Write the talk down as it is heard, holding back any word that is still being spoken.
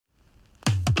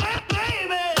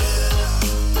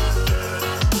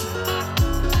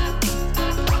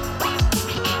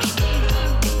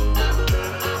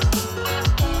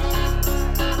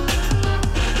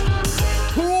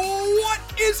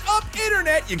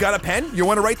You got a pen? You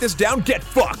want to write this down? Get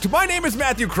fucked. My name is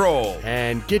Matthew Kroll.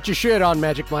 And get your shit on,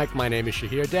 Magic Mike. My name is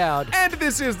Shahir Dowd. And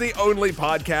this is the only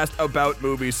podcast about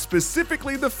movies,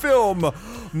 specifically the film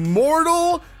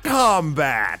Mortal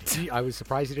Kombat. Gee, I was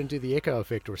surprised you didn't do the echo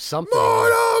effect or something.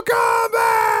 Mortal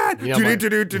Kombat! You know,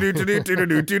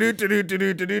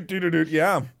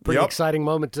 Yeah. Pretty exciting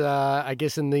moment, I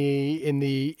guess, in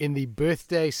the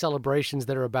birthday celebrations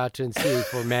that are about to ensue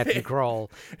for Matthew Kroll.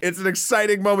 It's an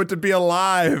exciting moment to be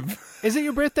alive. Is it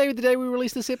your birthday the day we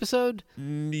release this episode?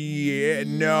 Yeah,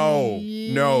 no,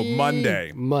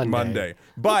 Monday.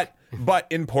 But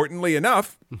importantly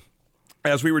enough,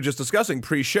 as we were just discussing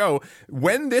pre-show,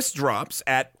 when this drops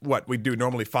at what we do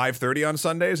normally 5:30 on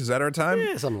Sundays, is that our time?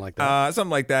 Yeah, something like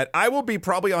that. I will be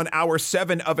probably on hour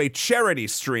 7 of a charity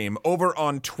stream over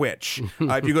on Twitch.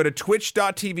 If you go to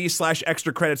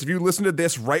twitch.tv/extra credits, if you listen to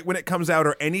this right when it comes out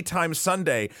or anytime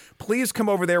Sunday, please come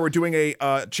over there. We're doing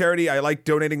a charity. I like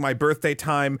donating my birthday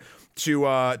time to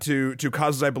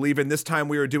causes I believe in. This time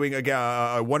we are doing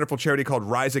a wonderful charity called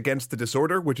Rise Against the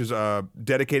Disorder, which is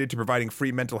dedicated to providing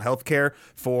free mental health care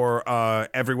for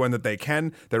everyone that they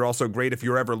can. They're also great if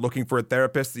you're ever looking for a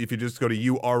therapist. If you just go to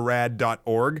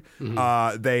yourrad.org,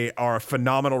 they are a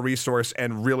phenomenal resource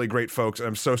and really great folks. And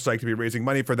I'm so psyched to be raising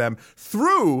money for them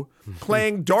through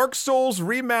playing Dark Souls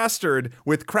Remastered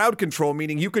with crowd control,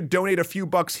 meaning you could donate a few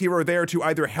bucks here or there to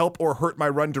either help or hurt my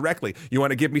run directly. You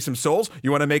want to give me some souls? You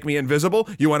want to make me invisible?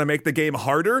 You want to make the game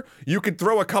harder? You could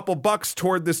throw a couple bucks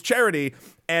toward this charity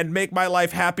and make my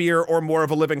life happier or more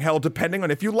of a living hell, depending on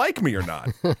if you like me or not.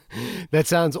 That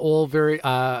sounds all very,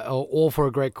 all for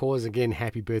a great cause. Again,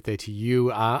 happy birthday to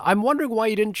you. I'm wondering why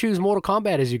you didn't choose Mortal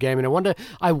Kombat as your game, and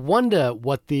I wonder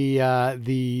what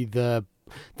the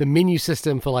menu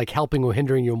system for like helping or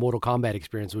hindering your Mortal Kombat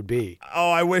experience would be.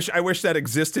 Oh, I wish that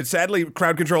existed. Sadly,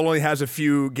 crowd control only has a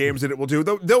few games that it will do,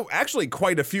 though actually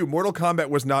quite a few. Mortal Kombat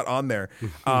was not on there.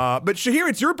 But Shahir,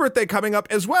 it's your birthday coming up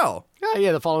as well.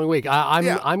 Yeah, the following week.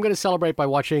 I'm going to celebrate by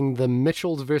watching The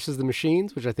Mitchells versus the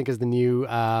Machines, which I think is the new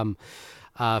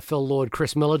Phil Lord,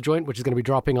 Chris Miller joint, which is going to be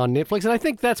dropping on Netflix. And I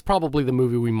think that's probably the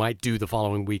movie we might do the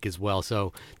following week as well.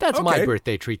 So that's my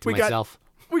birthday treat to myself.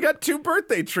 We got 2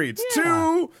 birthday treats. Yeah.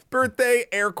 2 birthday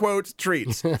air quotes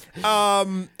treats. We'll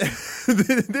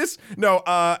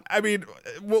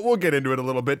get into it a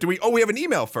little bit. We have an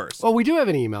email first. Well, we do have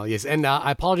an email, yes. And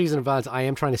I apologize in advance. I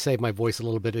am trying to save my voice a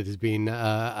little bit. It has been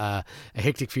a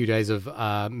hectic few days of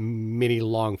many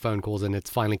long phone calls, and it's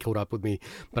finally caught up with me.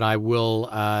 But I will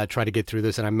try to get through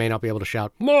this, and I may not be able to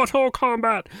shout Mortal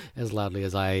Kombat as loudly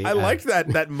as I liked that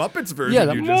Muppets version. Yeah,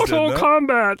 the you Mortal just did,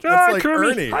 Kombat. That's like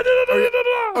Ernie.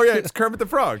 Oh yeah, it's Kermit the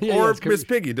Frog or Miss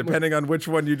Piggy, depending on which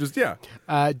one you just,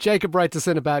 Jacob writes us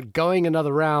in about going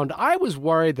another round. I was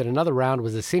worried that another round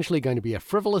was essentially going to be a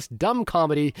frivolous, dumb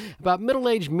comedy about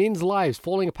middle-aged men's lives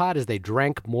falling apart as they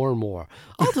drank more and more.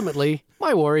 Ultimately,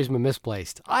 my worries were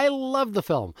misplaced. I loved the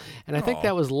film, and I think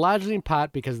that was largely in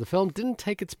part because the film didn't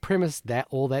take its premise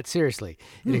all that seriously.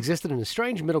 It existed in a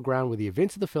strange middle ground where the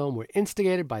events of the film were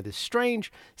instigated by this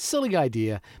strange, silly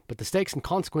idea, but the stakes and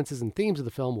consequences and themes of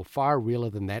the film were far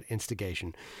realer than that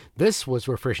instigation. This was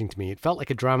refreshing to me. It felt like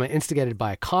a drama instigated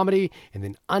by a comedy and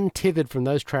then untethered from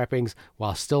those trappings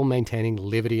while still maintaining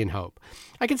levity and hope.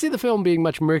 I can see the film being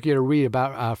much murkier to read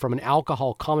about from an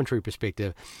alcohol commentary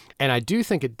perspective, and I do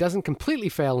think it doesn't completely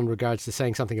fail in regards to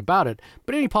saying something about it,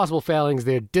 but any possible failings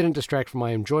there didn't distract from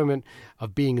my enjoyment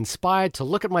of being inspired to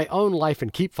look at my own life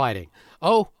and keep fighting.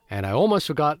 Oh, and I almost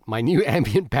forgot my new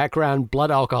ambient background blood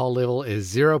alcohol level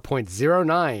is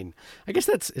 0.09. I guess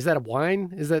is that a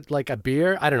wine? Is that like a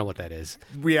beer? I don't know what that is.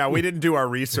 Yeah, we didn't do our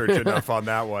research enough on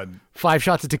that one. 5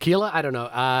 shots of tequila? I don't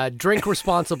know. Drink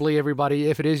responsibly, everybody.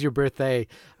 If it is your birthday,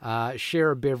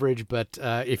 share a beverage, but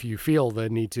if you feel the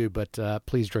need to, but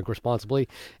please drink responsibly.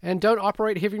 And don't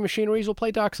operate heavy machineries or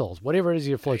play Dark Souls. Whatever it is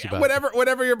you float your boat.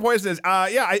 Whatever your poison is.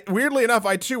 Weirdly enough,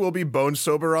 I too will be bone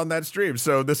sober on that stream,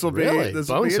 so this will be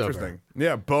interesting.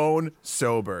 Yeah, bone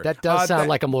sober. That does sound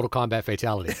like a Mortal Kombat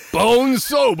fatality. Bone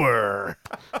sober.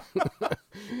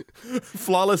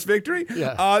 Flawless victory?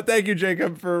 Yeah. Thank you,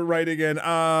 Jacob, for writing in.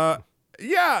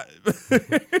 Yeah.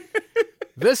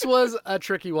 This was a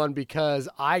tricky one because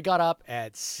I got up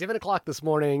at 7 o'clock this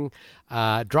morning,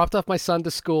 dropped off my son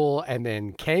to school, and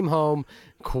then came home,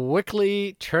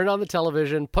 quickly turned on the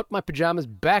television, put my pajamas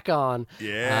back on.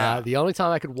 Yeah. The only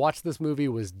time I could watch this movie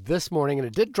was this morning, and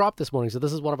it did drop this morning, so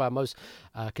this is one of our most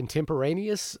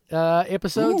contemporaneous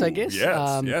episodes, I guess.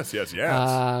 Yes.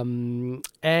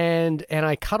 And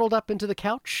I cuddled up into the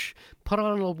couch, put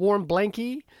on a warm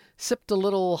blankie, sipped a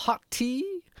little hot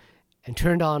tea, and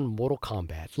turned on Mortal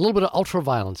Kombat. A little bit of ultra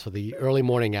violence for the early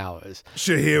morning hours.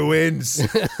 Shahir wins.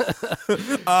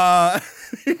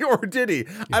 Or did he?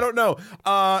 I don't know.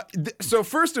 So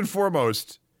first and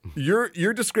foremost,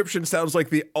 your description sounds like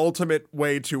the ultimate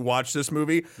way to watch this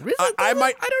movie. Really? I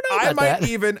might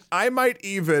I might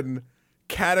even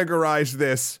categorize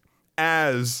this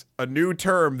as a new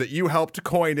term that you helped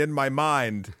coin in my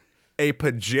mind. A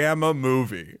pajama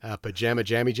movie. A pajama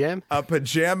jammy jam? A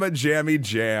pajama jammy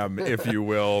jam, if you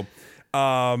will.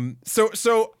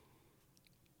 So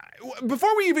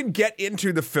before we even get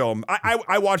into the film,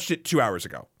 I watched it 2 hours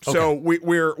ago. So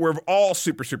we're all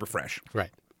super, super fresh. Right.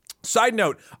 Side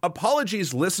note,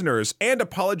 apologies listeners and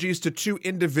apologies to two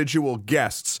individual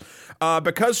guests.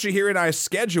 Because Shahir and I's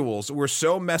schedules were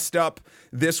so messed up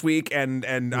this week and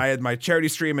I had my charity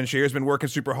stream and Shahir's been working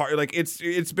super hard. Like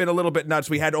it's been a little bit nuts.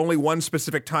 We had only one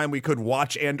specific time we could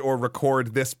watch and or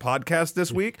record this podcast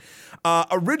this week.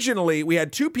 Originally, we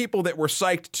had two people that were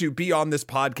psyched to be on this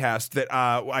podcast that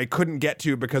I couldn't get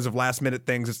to because of last minute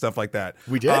things and stuff like that.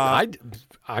 We did?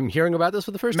 I'm hearing about this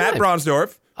for the first Matt time.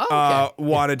 Bronsdorf. Oh, okay.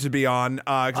 Wanted to be on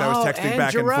because I was texting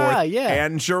back and forth. Yeah.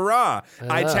 And Jarrah.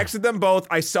 I texted them both.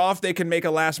 I saw if they can make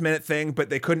a last minute thing, but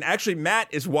they couldn't. Actually, Matt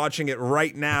is watching it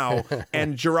right now,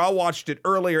 and Jarrah watched it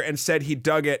earlier and said he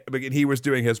dug it, but he was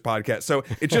doing his podcast. So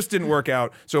it just didn't work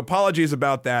out. So apologies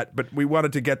about that, but we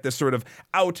wanted to get this sort of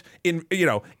out in,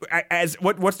 as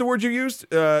what's the word you used?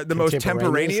 The most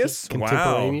temporaneous?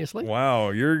 Contemporaneously? Wow,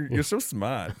 you're so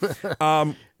smart.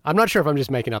 I'm not sure if I'm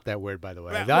just making up that word, by the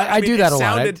way. Well, I do that a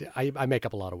sounded, lot. I make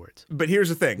up a lot of words. But here's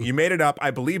the thing. You made it up. I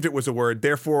believed it was a word.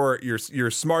 Therefore, you're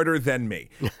smarter than me.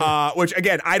 Which,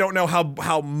 again, I don't know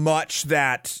how much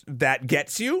that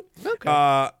gets you.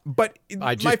 Okay. But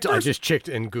I just checked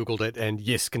and Googled it, and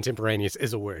yes, contemporaneous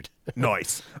is a word.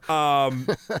 Nice.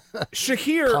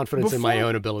 Shahir. Confidence in my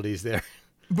own abilities there.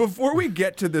 Before we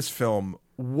get to this film,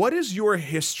 what is your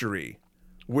history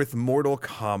with Mortal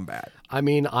Kombat? I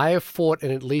mean, I have fought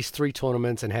in at least 3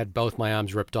 tournaments and had both my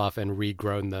arms ripped off and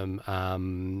regrown them,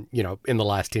 in the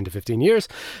last 10 to 15 years.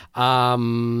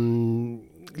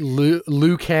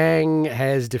 Liu Kang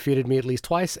has defeated me at least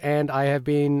twice, and I have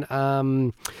been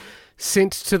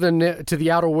sent to the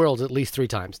outer world at least 3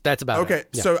 times. That's about it. Okay,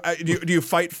 Yeah. so do you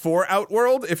fight for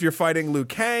Outworld if you're fighting Liu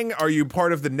Kang? Are you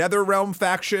part of the NetherRealm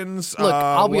factions? Look,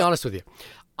 I'll be honest with you.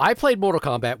 I played Mortal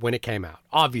Kombat when it came out,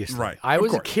 obviously. Right, I of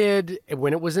was a course. kid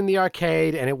when it was in the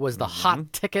arcade, and it was the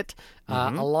hot ticket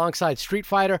alongside Street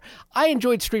Fighter. I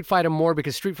enjoyed Street Fighter more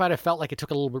because Street Fighter felt like it took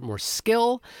a little bit more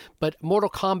skill, but Mortal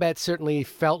Kombat certainly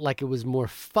felt like it was more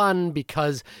fun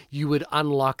because you would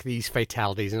unlock these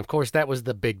fatalities. And of course, that was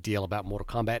the big deal about Mortal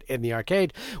Kombat in the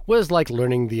arcade, was like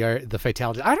learning the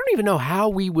fatalities. I don't even know how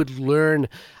we would learn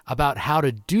about how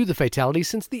to do the fatalities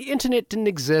since the internet didn't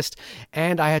exist,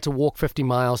 and I had to walk 50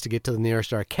 miles to get to the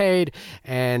nearest arcade,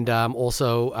 and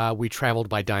also we traveled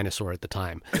by dinosaur at the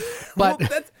time. But Well,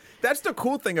 that's the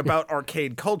cool thing about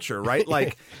arcade culture, right?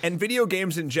 Like, and video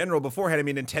games in general beforehand. I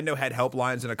mean, Nintendo had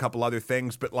helplines and a couple other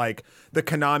things, but like the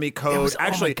Konami code,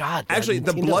 the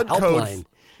the blood helpline. code.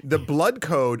 The blood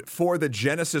code for the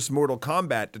Genesis Mortal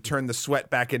Kombat to turn the sweat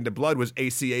back into blood was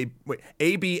ABACABB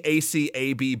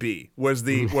was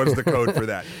the code for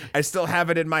that. I still have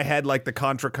it in my head like the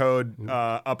Contra code,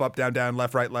 up, down, down,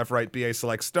 left, right, BA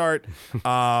select start.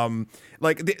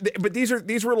 But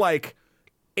these were like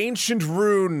ancient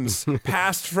runes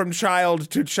passed from child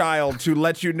to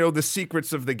let you know the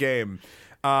secrets of the game.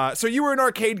 So you were an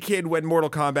arcade kid when Mortal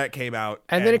Kombat came out.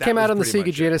 And then it came out on the pretty Sega much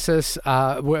it. Genesis.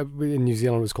 In New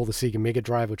Zealand, it was called the Sega Mega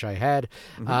Drive, which I had.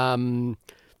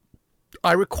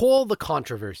 I recall the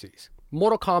controversies.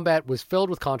 Mortal Kombat was filled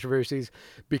with controversies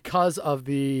because of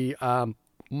the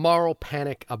moral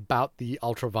panic about the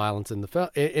ultra violence in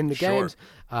the games.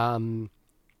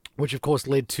 Which, of course,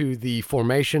 led to the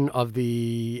formation of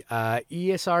the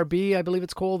ESRB, I believe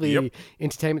it's called, the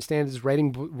Entertainment Standards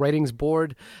Ratings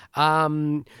Board.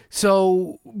 All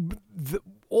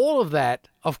of that,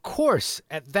 of course,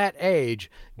 at that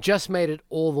age, just made it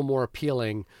all the more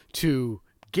appealing to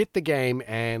get the game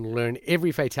and learn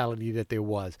every fatality that there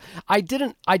was. I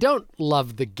don't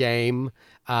love the game.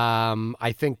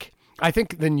 I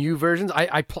think the new versions,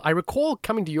 I recall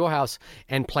coming to your house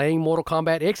and playing Mortal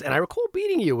Kombat X, and I recall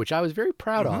beating you, which I was very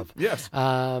proud of. Yes.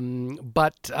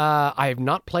 But I have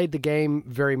not played the game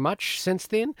very much since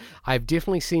then. I've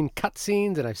definitely seen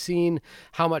cutscenes, and I've seen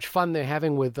how much fun they're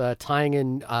having with tying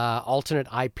in alternate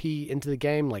IP into the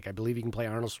game. Like, I believe you can play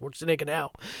Arnold Schwarzenegger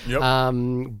now. Yep.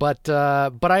 But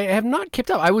I have not kept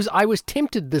up. I was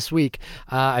tempted this week.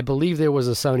 I believe there was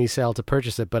a Sony sale to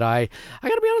purchase it, but I got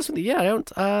to be honest with you. Yeah, I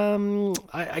don't.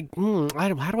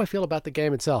 how do I feel about the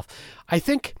game itself? I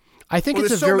think Well, it's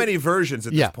there's so many versions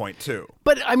at Yeah. this point, too.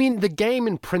 But I mean, the game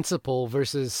in principle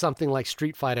versus something like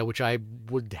Street Fighter, which I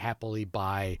would happily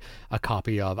buy a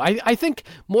copy of. I think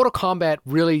Mortal Kombat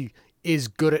really is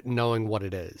good at knowing what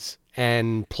it is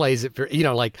and plays it very,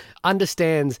 like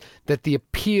understands that the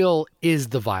appeal is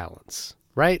the violence,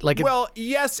 right? Like, Well,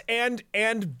 yes, and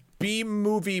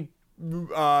B-movie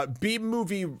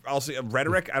I'll say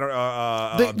rhetoric, I don't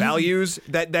know, values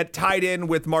that tied in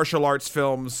with martial arts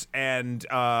films and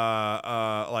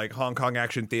like Hong Kong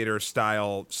action theater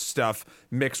style stuff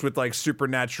mixed with like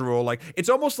supernatural, like it's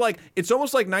almost like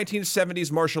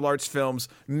 1970s martial arts films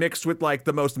mixed with like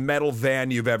the most metal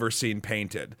van you've ever seen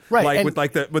painted, Right, like and-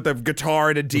 with the guitar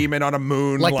and a demon on a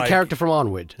moon, like the character from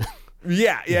Onward.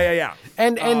 Yeah.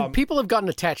 And people have gotten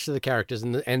attached to the characters,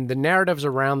 and the narratives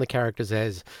around the characters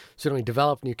has certainly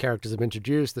developed. New characters have been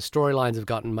introduced. The storylines have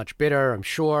gotten much better, I'm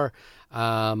sure.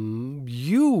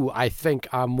 You, I think,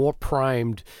 are more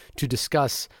primed to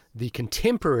discuss the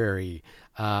contemporary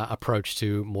approach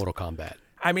to Mortal Kombat.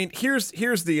 I mean, here's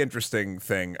the interesting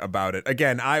thing about it.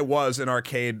 Again, I was an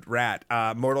arcade rat.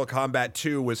 Mortal Kombat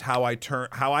 2 was how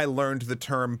I learned the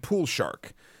term pool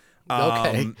shark.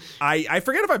 Okay. I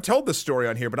forget if I've told this story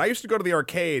on here, but I used to go to the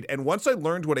arcade, and once I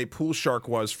learned what a pool shark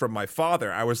was from my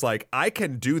father, I was like, I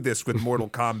can do this with Mortal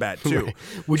Kombat 2. Right.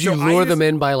 Would you lure them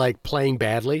in by like playing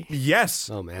badly? Yes.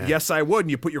 Oh man. Yes, I would.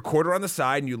 And you put your quarter on the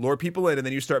side and you lure people in, and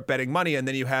then you start betting money, and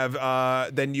then you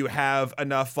have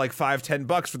enough like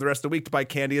 $5-10 for the rest of the week to buy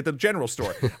candy at the general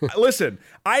store. Listen,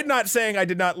 I'm not saying I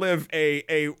did not live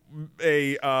a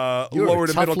lower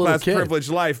to middle class privileged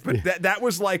life, but that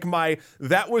was like my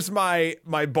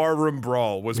barroom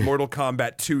brawl was Mortal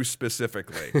Kombat 2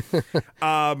 specifically.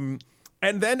 And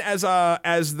then as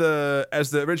the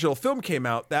original film came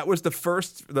out, that was the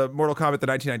Mortal Kombat, the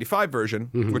 1995 version,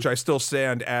 which I still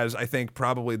stand as, I think,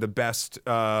 probably the best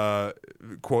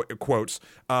quotes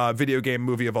video game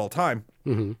movie of all time.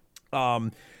 When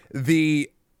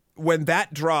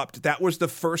that dropped, that was the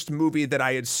first movie that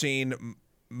I had seen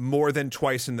more than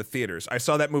twice in the theaters. I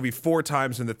saw that movie 4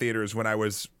 times in the theaters when I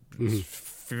was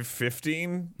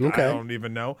 15. Okay. I don't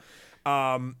even know.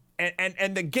 And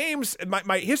the games,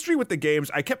 my history with the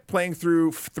games, I kept playing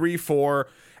through 3, 4,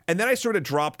 and then I sort of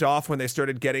dropped off when they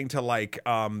started getting to like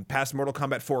past Mortal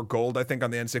Kombat 4 Gold, I think,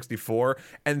 on the N64,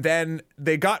 and then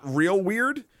they got real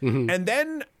weird, and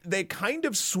then they kind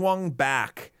of swung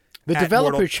back. The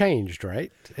developer changed,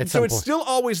 right? So it's still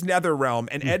always NetherRealm,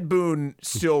 and Ed Boon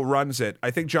still runs it.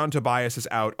 I think John Tobias is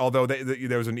out, although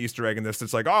there was an Easter egg in this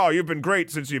that's like, oh, you've been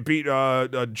great since you beat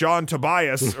John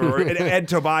Tobias, or Ed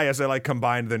Tobias. I like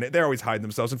combined they're always hiding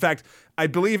themselves. In fact, I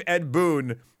believe Ed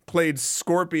Boon played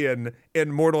Scorpion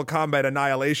in Mortal Kombat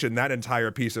Annihilation, that entire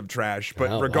piece of trash.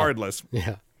 But regardless. Wow.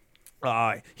 Yeah.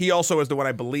 He also is the one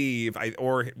I believe,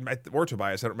 or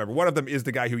Tobias, I don't remember. One of them is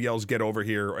the guy who yells "Get over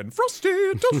here" and "Frosty,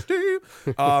 Toasty,"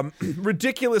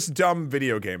 ridiculous, dumb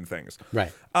video game things.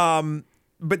 Right.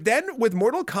 But then with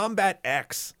Mortal Kombat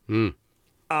X,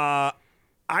 I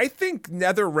think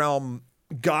NetherRealm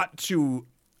got to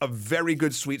a very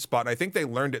good sweet spot, and I think they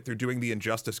learned it through doing the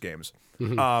Injustice games,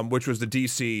 which was the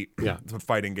DC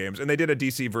fighting games, and they did a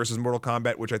DC versus Mortal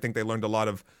Kombat, which I think they learned a lot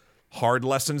of hard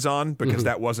lessons on because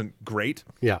that wasn't great.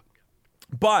 Yeah.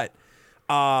 But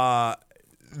the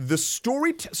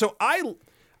story... So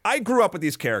I grew up with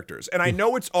these characters, and I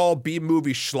know it's all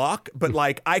B-movie schlock, but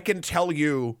like I can tell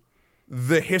you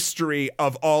the history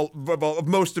of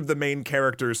most of the main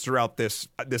characters throughout this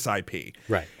IP.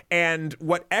 Right. And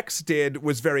what X did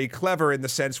was very clever in the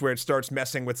sense where it starts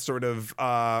messing with sort of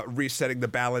resetting the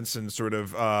balance and sort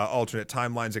of alternate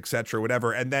timelines, etc.,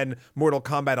 whatever. And then Mortal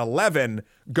Kombat 11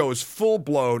 goes full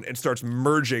blown and starts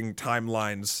merging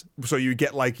timelines, so you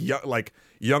get like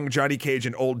young Johnny Cage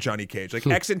and old Johnny Cage. Like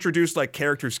X introduced like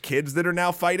characters' kids that are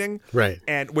now fighting, right?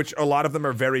 And which a lot of them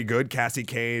are very good. Cassie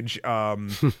Cage,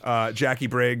 Jackie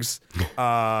Briggs. They're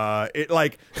How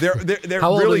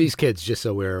old really, are these kids? Just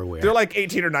so we're aware. They're like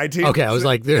 18 or 19. Okay, I was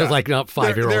like, they're like not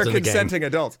 5-year-olds. They're in the consenting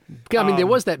adults. I mean, there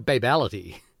was that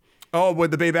babality. Oh,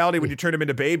 with the babality when you turn them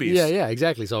into babies. Yeah,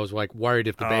 exactly. So I was like worried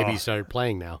if the babies started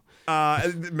playing now.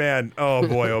 Man, oh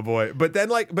boy. But then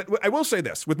but I will say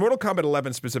this, with Mortal Kombat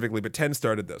 11 specifically, but 10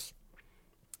 started this.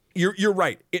 You're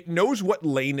right. It knows what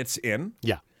lane it's in.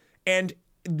 Yeah. And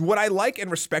what I like and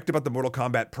respect about the Mortal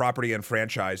Kombat property and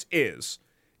franchise is,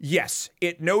 yes,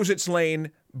 it knows its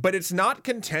lane, but it's not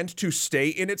content to stay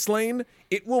in its lane.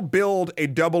 It will build a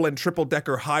double and triple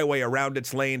decker highway around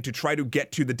its lane to try to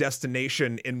get to the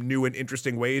destination in new and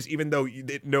interesting ways, even though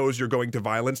it knows you're going to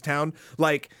Violence Town.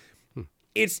 Like,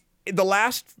 it's the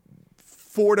last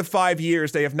 4 to 5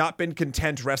 years, they have not been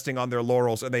content resting on their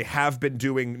laurels, and they have been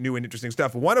doing new and interesting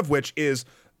stuff. One of which is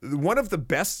one of the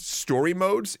best story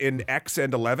modes in X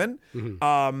and 11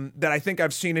 that I think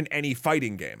I've seen in any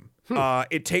fighting game.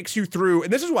 It takes you through,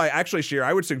 and this is why actually, Sheer,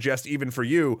 I would suggest even for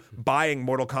you buying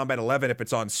Mortal Kombat 11 if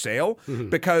it's on sale,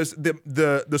 because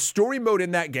the story mode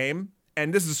in that game,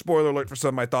 and this is a spoiler alert for some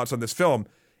of my thoughts on this film,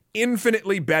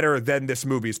 infinitely better than this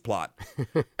movie's plot.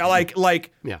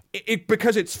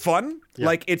 Because it's fun,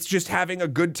 like it's just having a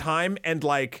good time, and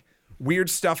like weird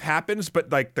stuff happens,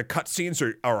 but like the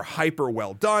cutscenes are hyper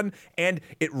well done, and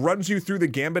it runs you through the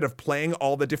gambit of playing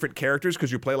all the different characters,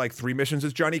 because you play like 3 missions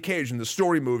as Johnny Cage, and the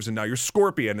story moves, and now you're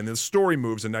Scorpion, and the story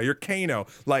moves, and now you're Kano.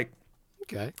 Like,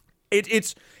 okay,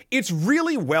 it's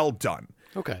really well done.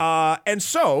 Okay, and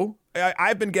so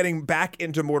I've been getting back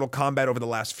into Mortal Kombat over the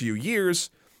last few years.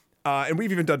 And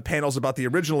we've even done panels about the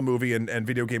original movie and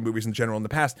video game movies in general in the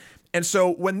past. And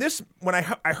so when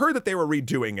I heard that they were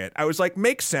redoing it, I was like,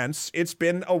 makes sense. It's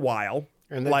been a while.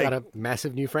 And they've got a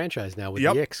massive new franchise now with the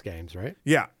X games, right?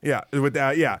 Yeah. With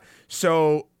that, yeah.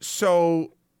 So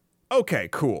okay,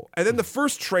 cool. And then the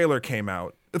first trailer came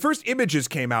out. The first images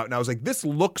came out, and I was like, this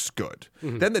looks good.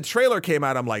 Then the trailer came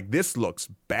out. I'm like, this looks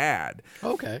bad.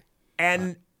 Okay.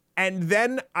 And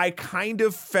then I kind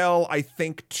of fell, I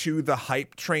think, to the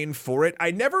hype train for it. I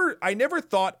never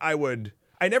thought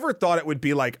it would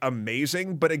be like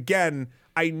amazing, but again,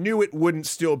 I knew it wouldn't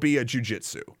still be a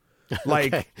jujitsu.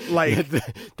 Like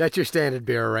That's your standard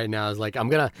bearer right now. Is like,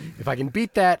 if I can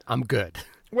beat that, I'm good.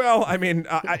 Well, I mean,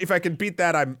 if I can beat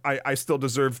that, I still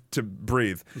deserve to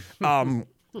breathe.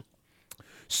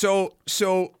 So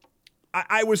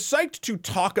I was psyched to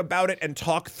talk about it and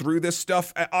talk through this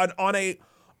stuff on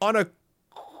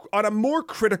a more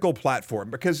critical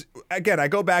platform, because again, I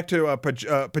go back to a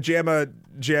pajama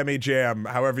jammy jam,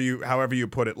 however you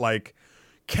put it. Like,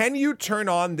 can you turn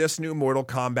on this new Mortal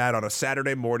Kombat on a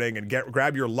Saturday morning and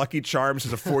grab your Lucky Charms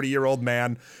as a 40-year-old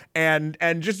man and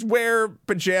just wear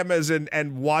pajamas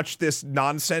and watch this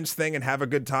nonsense thing and have a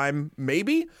good time?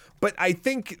 Maybe. But I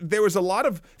think there was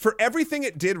for everything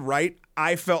it did right,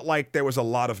 I felt like there was a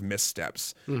lot of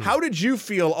missteps. How did you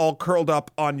feel all curled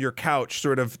up on your couch,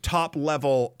 sort of top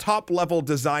level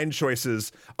design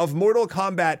choices of Mortal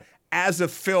Kombat as a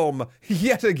film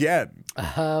yet again?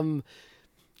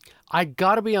 I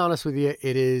gotta be honest with you,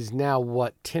 it is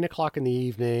now, 10 o'clock in the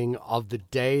evening of the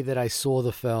day that I saw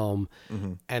the film,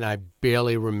 and I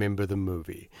barely remember the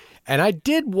movie. And I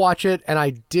did watch it, and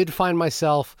I did find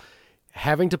myself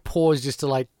having to pause just to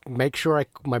like make sure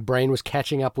my brain was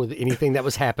catching up with anything that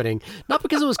was happening. Not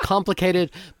because it was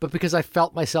complicated, but because I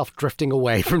felt myself drifting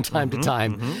away from time to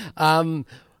time.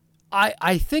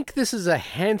 I think this is a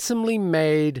handsomely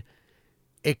made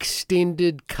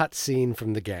extended cutscene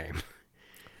from the game.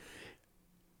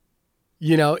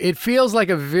 You know, it feels like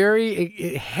a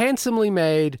very handsomely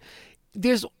made.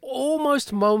 There's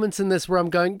almost moments in this where I'm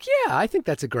going, yeah, I think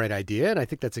that's a great idea, and I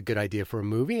think that's a good idea for a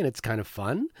movie, and it's kind of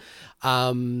fun.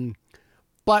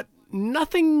 But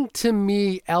nothing to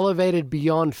me elevated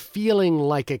beyond feeling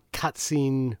like a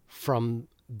cutscene from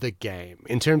the game.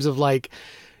 In terms of like,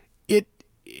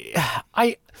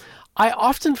 I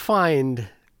often find,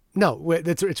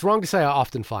 it's wrong to say I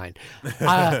often find.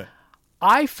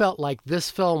 I felt like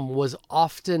this film was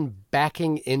often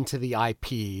backing into the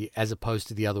IP as opposed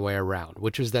to the other way around,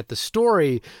 which was that the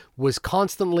story was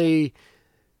constantly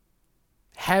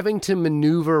having to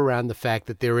maneuver around the fact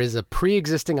that there is a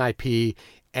pre-existing IP,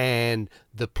 and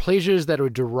the pleasures that are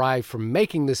derived from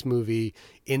making this movie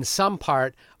in some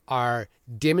part are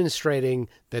demonstrating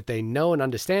that they know and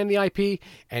understand the IP,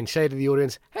 and say to the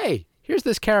audience, hey, here's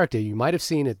this character. You might have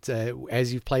seen it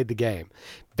as you've played the game.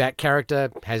 That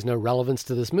character has no relevance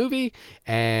to this movie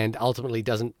and ultimately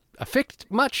doesn't affect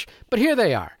much, but here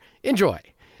they are. Enjoy.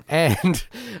 And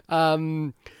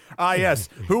yes,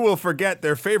 who will forget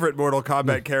their favorite Mortal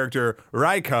Kombat character,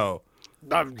 Raiko?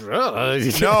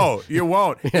 No, you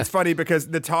won't. It's funny because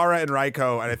Natara and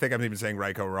Raiko, and I think I'm even saying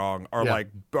Raiko wrong, are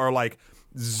like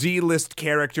Z-list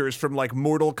characters from like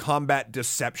Mortal Kombat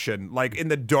Deception, like in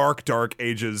the dark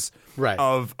ages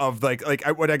of like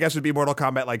what I guess would be Mortal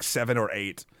Kombat like 7 or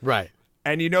 8. Right.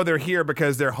 And you know they're here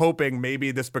because they're hoping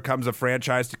maybe this becomes a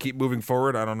franchise to keep moving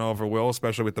forward. I don't know if it will,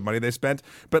 especially with the money they spent.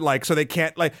 But like, so they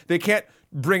can't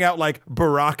bring out like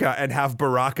Baraka and have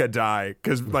Baraka die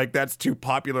because like that's too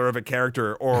popular of a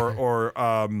character. Or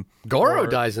Goro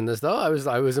dies in this though. I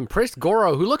was impressed.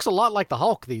 Goro, who looks a lot like the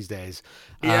Hulk these days.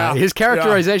 Yeah, his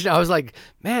characterization. Yeah. I was like,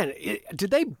 man, did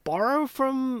they borrow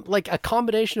from like a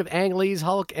combination of Ang Lee's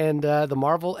Hulk and the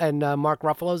Marvel and Mark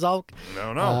Ruffalo's Hulk?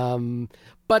 No.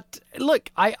 But look,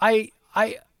 I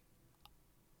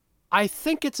I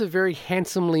think it's a very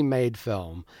handsomely made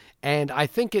film, and I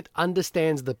think it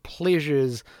understands the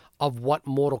pleasures of what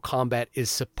Mortal Kombat is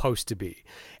supposed to be.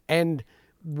 And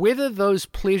whether those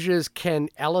pleasures can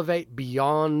elevate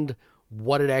beyond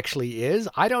what it actually is,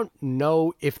 I don't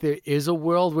know if there is a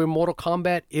world where Mortal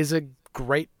Kombat is a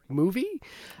great movie.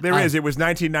 There is. It was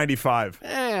 1995.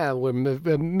 We're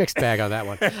a mixed bag on that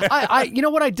one. You know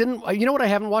what I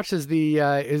haven't watched is the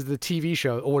TV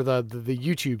show or the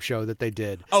YouTube show that they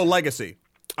did. Oh, Legacy.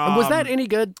 Was that any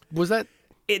good? Was that?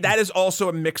 That is also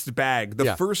a mixed bag. The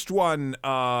Yeah. first one,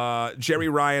 Jerry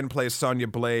Ryan plays Sonya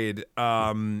Blade,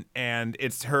 and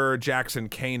it's her, Jackson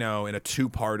Kano, in a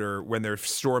two-parter when they're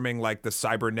storming like the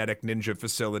cybernetic ninja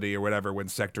facility or whatever when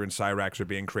Sector and Cyrax are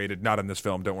being created. Not in this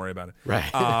film, don't worry about it.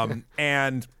 Right.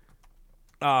 And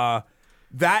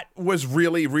that was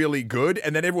really, really good.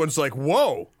 And then everyone's like,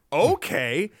 whoa,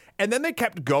 okay. And then they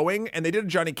kept going, and they did a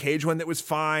Johnny Cage one that was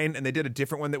fine, and they did a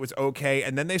different one that was okay.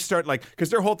 And then they start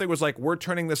because their whole thing was like, we're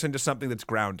turning this into something that's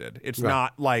grounded. It's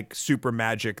not like super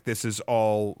magic. This is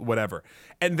all whatever.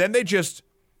 And then they just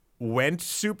went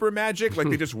super magic. Like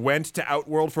they just went to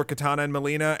Outworld for Katana and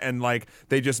Melina, and like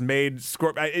they just made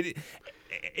Scorpion.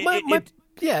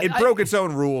 It broke its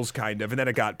own rules, kind of, and then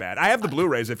it got bad. I have the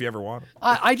Blu-rays if you ever want them.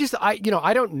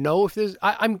 I don't know if there's.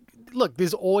 Look,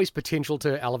 there's always potential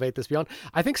to elevate this beyond.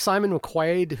 I think Simon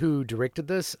McQuaid, who directed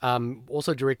this,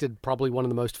 also directed probably one of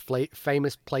the most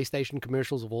famous PlayStation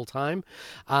commercials of all time.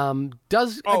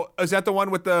 Is that the one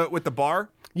with the bar?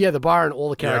 Yeah, the bar and all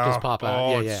the characters pop out.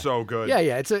 Oh, it's so good. Yeah.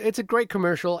 It's a great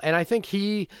commercial, and I think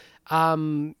he,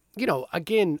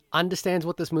 again, understands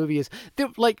what this movie is.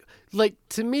 Like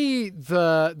to me,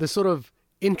 the sort of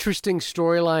interesting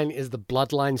storyline is the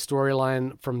Bloodline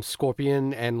storyline from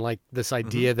Scorpion, and like this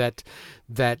idea that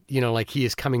he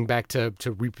is coming back to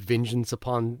reap vengeance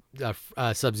upon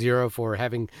Sub-Zero for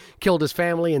having killed his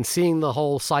family, and seeing the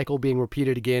whole cycle being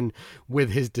repeated again with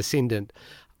his descendant.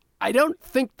 I don't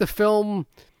think the film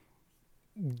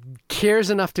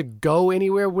cares enough to go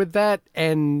anywhere with that,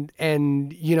 and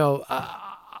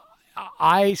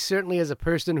I certainly, as a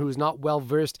person who's not well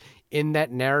versed in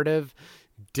that narrative,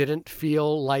 didn't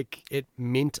feel like it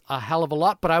meant a hell of a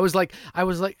lot. But I was like,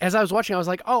 as I was watching, I was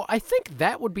like, oh, I think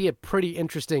that would be a pretty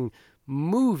interesting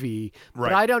movie. Right.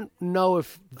 But I don't know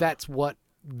if that's what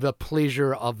the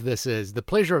pleasure of this is. The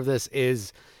pleasure of this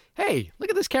is, hey, look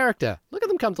at this character. Look at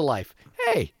them come to life.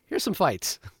 Hey, here's some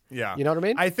fights. Yeah. You know what I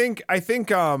mean? I think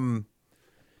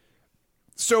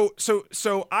So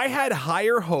I had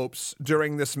higher hopes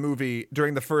during this movie,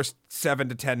 during the first 7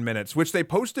 to 10 minutes, which they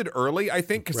posted early, I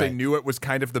think, because they knew it was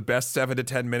kind of the best 7 to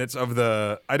 10 minutes of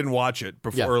the. I didn't watch it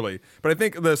before early, but I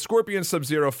think the Scorpion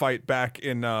Sub-Zero fight back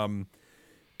in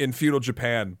feudal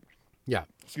Japan. Yeah.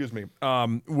 Excuse me.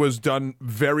 Was done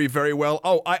very, very well.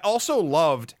 Oh, I also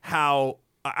loved how.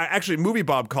 Actually, Movie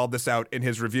Bob called this out in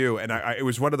his review, and it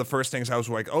was one of the first things I was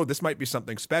like, oh, this might be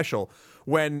something special.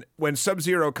 When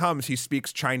Sub-Zero comes, he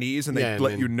speaks Chinese, and they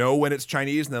let you know when it's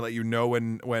Chinese, and they let you know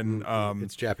when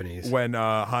it's Japanese. When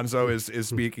Hanzo is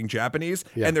speaking Japanese,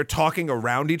 and they're talking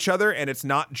around each other, and it's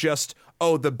not just,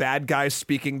 oh, the bad guy's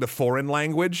speaking the foreign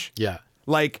language. Yeah.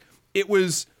 Like,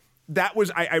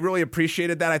 I really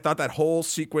appreciated that. I thought that whole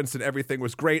sequence and everything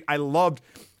was great.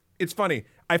 It's funny.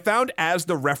 I found as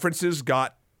the references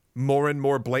got more and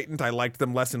more blatant, I liked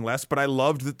them less and less, but I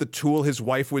loved that the tool his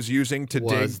wife was using to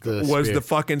dig was the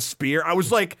fucking spear. I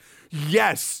was like,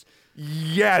 yes.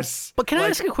 But can I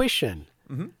ask a question?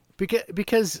 Mm-hmm.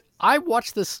 Because I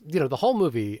watched this, the whole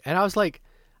movie, and I was like,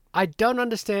 I don't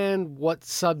understand what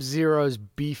Sub-Zero's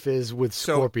beef is with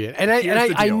Scorpion. And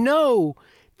I know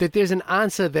that there's an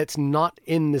answer that's not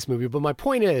in this movie, but my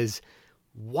point is,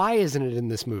 why isn't it in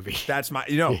this movie? That's my,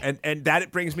 and that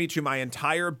it brings me to my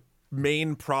entire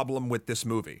main problem with this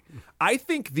movie. I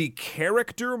think the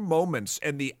character moments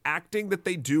and the acting that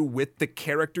they do with the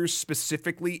characters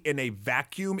specifically in a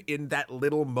vacuum in that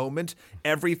little moment,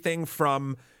 everything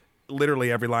from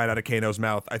literally every line out of Kano's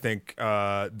mouth, I think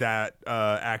that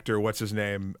actor, what's his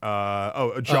name?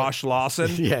 Josh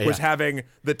Lawson was having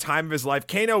the time of his life.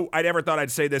 Kano, I never thought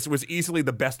I'd say this, was easily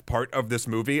the best part of this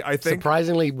movie, I think.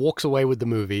 Surprisingly walks away with the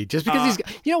movie just because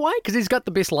you know why? Because he's got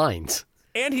the best lines.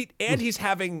 And he's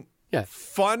having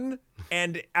fun,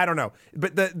 and I don't know.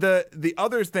 But the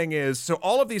other thing is, so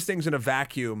all of these things in a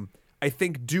vacuum, I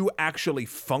think, do actually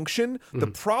function. Mm-hmm. The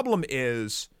problem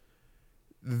is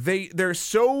they're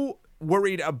so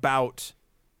worried about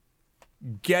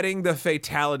getting the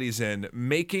fatalities in,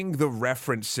 making the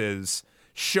references,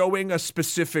 showing a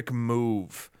specific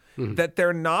move, that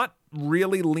they're not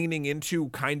really leaning into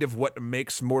kind of what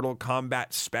makes Mortal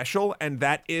Kombat special, and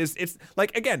that is, it's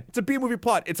like, again, it's a B-movie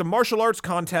plot. It's a martial arts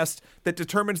contest that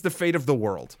determines the fate of the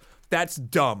world. That's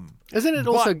dumb. Isn't it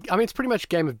also, I mean, it's pretty much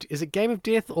is it Game of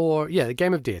Death or,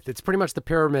 Game of Death. It's pretty much the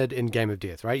pyramid in Game of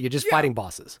Death, right? You're just fighting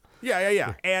bosses.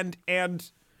 Yeah. And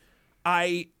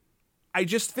I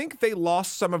just think they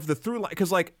lost some of the through line,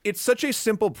 because like it's such a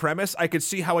simple premise. I could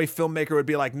see how a filmmaker would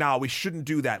be like, "Nah, we shouldn't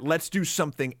do that. Let's do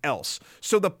something else."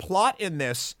 So the plot in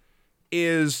this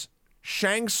is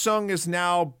Shang Tsung is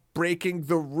now breaking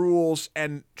the rules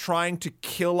and trying to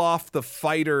kill off the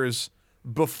fighters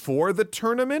before the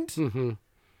tournament. Mm-hmm.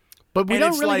 But we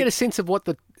don't really get a sense of what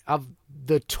the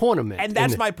tournament. And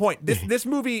that's my point. This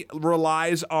movie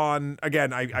relies on,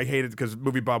 again, I hate it because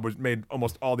Movie Bob made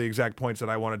almost all the exact points that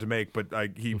I wanted to make, but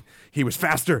he was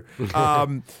faster.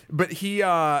 But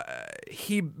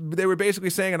they were basically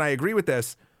saying, and I agree with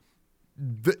this,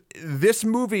 this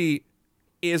movie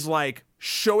is like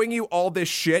showing you all this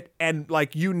shit, and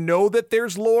like you know that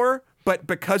there's lore, but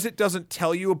because it doesn't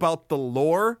tell you about the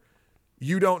lore,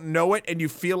 you don't know it, and you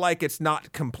feel like it's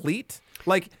not complete.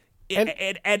 Like, and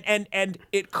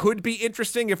it could be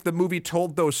interesting if the movie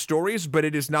told those stories, but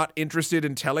it is not interested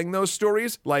in telling those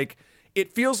stories. Like,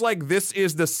 it feels like this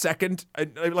is the second,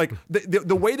 like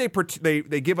the way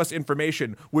they give us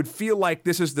information would feel like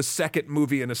this is the second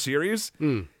movie in a series,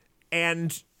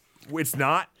 and it's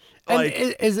not.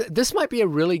 Like, this might be a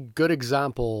really good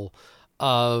example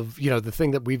of, the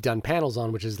thing that we've done panels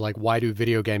on, which is like, why do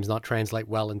video games not translate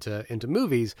well into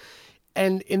movies?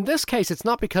 And in this case, it's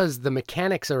not because the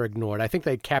mechanics are ignored. I think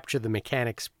they capture the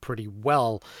mechanics pretty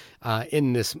well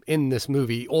in this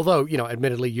movie. Although,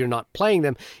 admittedly, you're not playing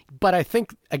them. But I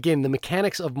think, again, the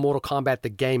mechanics of Mortal Kombat, the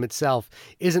game itself,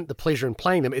 isn't the pleasure in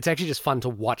playing them. It's actually just fun to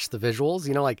watch the visuals.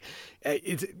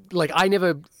 It's like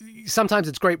sometimes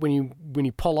it's great when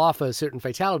you pull off a certain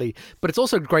fatality, but it's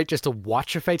also great just to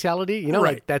watch a fatality. Right.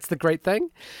 Like that's the great thing.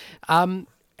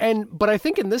 But I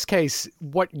think in this case,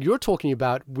 what you're talking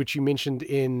about, which you mentioned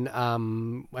in,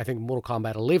 I think, Mortal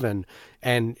Kombat 11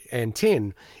 and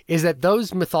 10, is that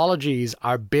those mythologies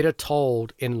are better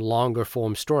told in longer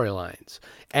form storylines.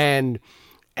 And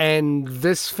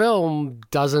this film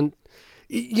doesn't,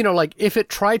 like if it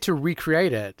tried to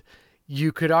recreate it,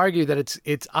 you could argue that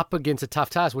it's up against a tough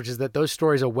task, which is that those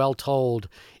stories are well told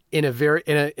in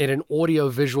an audio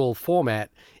visual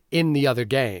format in the other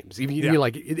games, even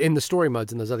like in the story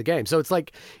modes in those other games. So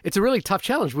it's a really tough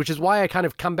challenge, which is why I kind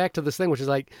of come back to this thing, which is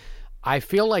like, I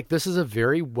feel like this is a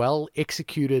very well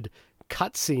executed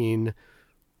cutscene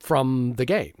from the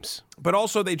games. But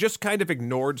also they just kind of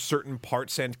ignored certain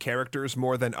parts and characters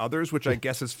more than others, which I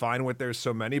guess is fine with there's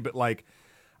so many, but like,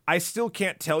 I still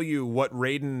can't tell you what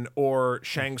Raiden or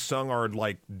Shang Tsung are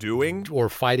like doing. Or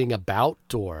fighting about,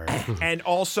 or... And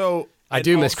also... I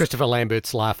do miss Christopher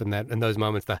Lambert's laugh in those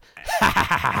moments.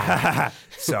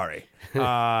 Sorry.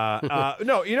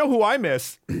 No, you know who I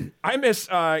miss? I miss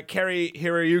Kari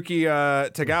Hiroyuki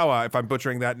Tagawa, if I'm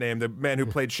butchering that name, the man who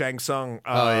played Shang Tsung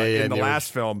in the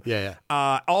last film. Yeah.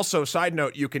 Also, side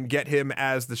note, you can get him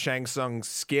as the Shang Tsung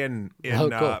skin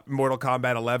in cool. Mortal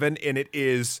Kombat 11, and it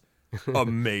is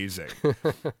amazing.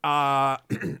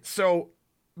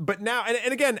 But now,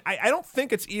 and again, I don't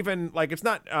think it's even like, it's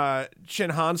not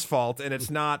Shin Han's fault, and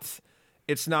it's not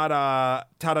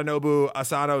Tadanobu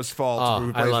Asano's fault.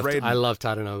 Who plays Raiden. I love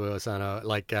Tadanobu Asano.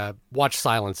 Like, watch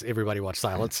Silence. Everybody watch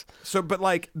Silence. So, but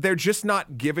like, they're just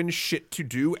not given shit to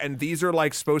do, and these are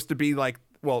like supposed to be like,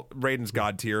 well, Raiden's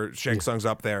god tier, Shang Tsung's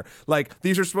up there. Like,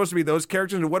 these are supposed to be those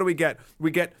characters, and what do we get?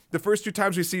 We get, the first two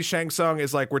times we see Shang Tsung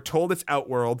is like, we're told it's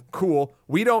Outworld. Cool.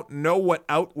 We don't know what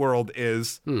Outworld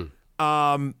is.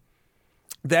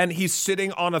 Then he's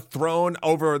sitting on a throne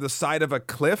over the side of a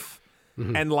cliff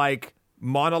and like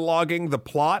monologuing the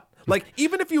plot. Like,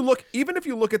 even if you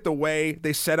look at the way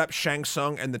they set up Shang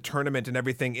Tsung and the tournament and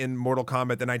everything in Mortal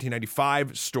Kombat, the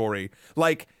 1995 story,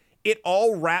 like, it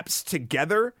all wraps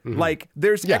together. Like,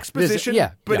 there's exposition,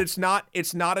 but it's not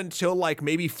until like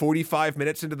maybe 45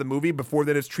 minutes into the movie before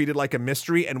that it's treated like a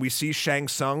mystery, and we see Shang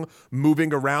Tsung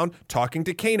moving around, talking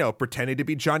to Kano, pretending to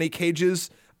be Johnny Cage's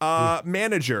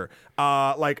manager,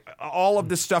 like all of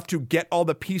this stuff to get all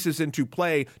the pieces into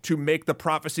play to make the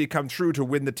prophecy come true to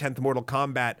win the 10th Mortal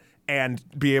Kombat and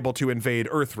be able to invade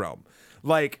Earthrealm.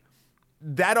 Like,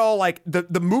 that all, like,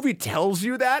 the movie tells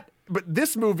you that, but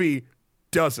this movie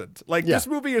doesn't. Like, this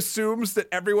movie assumes that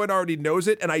everyone already knows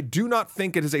it, and I do not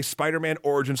think it is a Spider-Man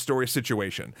origin story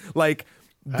situation. Like,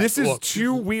 this is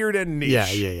too weird and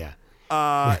niche. Yeah.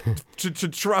 To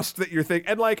trust that you're thinking,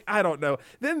 and like, I don't know.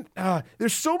 Then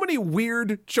there's so many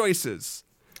weird choices.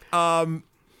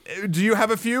 Do you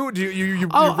have a few? Do you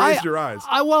Oh, raised your eyes?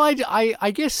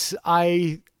 I guess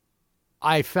I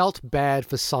felt bad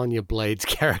for Sonya Blade's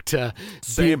character.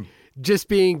 Same. Just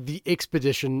being the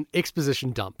exposition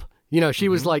dump. You know, she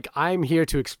was like, I'm here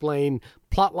to explain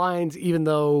plot lines, even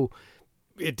though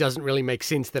it doesn't really make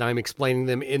sense that I'm explaining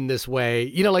them in this way.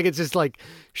 You know, like, it's just like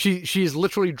she's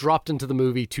literally dropped into the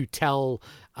movie to tell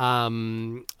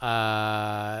Cole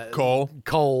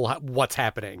what's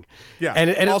happening. Yeah.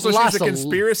 And also, she's a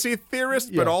conspiracy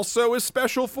theorist, but also is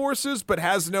special forces, but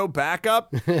has no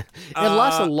backup. It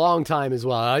lasts a long time as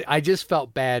well. I just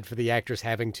felt bad for the actress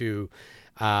having to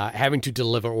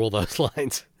deliver all those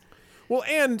lines. Well,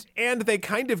 and they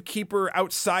kind of keep her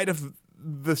outside of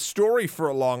the story for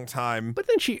a long time. But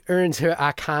then she earns her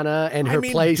arcana and her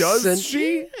place. Does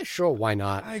she? Yeah, sure, why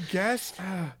not? I guess.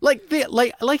 Like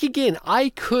again, I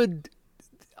could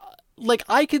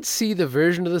see the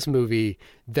version of this movie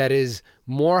that is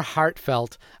more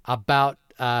heartfelt about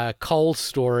Cole's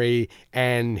story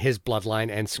and his bloodline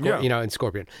and and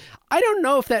Scorpion. I don't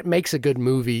know if that makes a good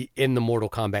movie in the Mortal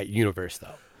Kombat universe,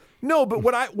 though. No, but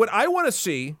what I want to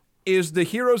see is the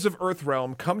heroes of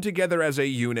Earthrealm come together as a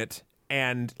unit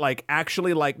and like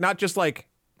actually like not just like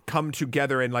come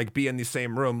together and like be in the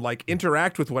same room, like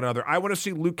interact with one another. I want to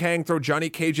see Liu Kang throw Johnny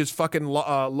Cage's fucking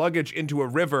luggage into a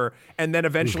river, and then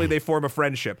eventually they form a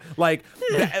friendship. Like,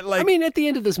 I mean, at the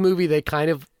end of this movie, they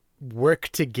kind of work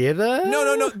together.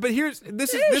 No. But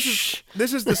this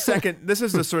is the second. This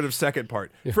is the sort of second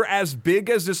part. For as big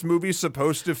as this movie's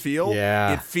supposed to feel,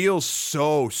 it feels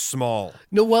so small.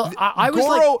 No, well, I was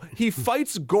Goro, like, he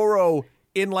fights Goro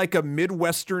in like a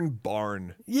Midwestern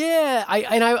barn. Yeah,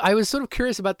 I was sort of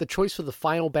curious about the choice for the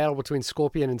final battle between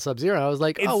Scorpion and Sub-Zero. I was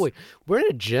like, oh wait, we're in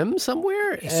a gym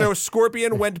somewhere? So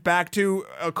Scorpion went back to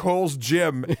Cole's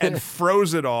gym and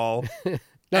froze it all.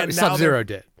 No, Sub-Zero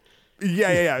did.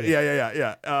 Yeah.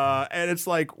 And it's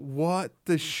like, what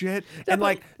the shit? And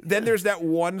like, then there's that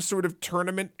one sort of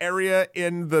tournament area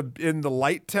in the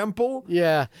light temple.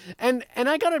 Yeah, and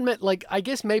I gotta admit, like, I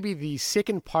guess maybe the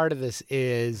second part of this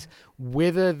is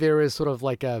whether there is sort of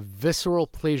like a visceral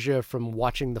pleasure from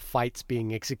watching the fights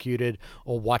being executed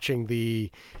or watching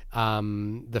the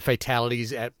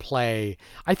fatalities at play.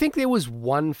 I think there was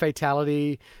one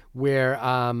fatality where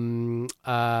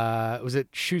was it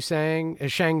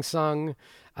Shang Tsung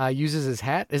uses his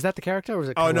hat? Is that the character, or was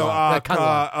it Kung Lao?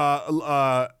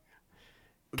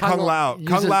 Kung Lao.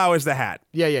 Kung Lao is the hat.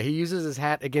 Yeah. He uses his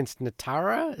hat against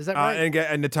Natara. Is that right?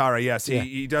 And Natara, yes. Yeah.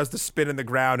 He does the spin in the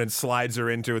ground and slides her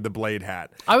into the blade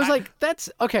hat. I was like, that's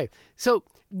okay. So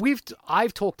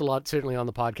I've talked a lot, certainly on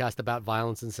the podcast, about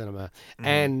violence in cinema,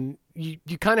 and you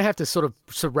kind of have to sort of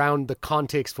surround the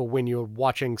context for when you're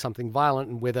watching something violent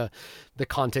and whether the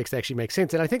context actually makes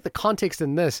sense. And I think the context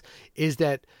in this is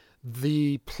that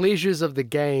the pleasures of the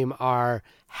game are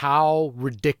how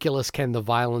ridiculous can the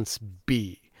violence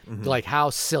be? Like,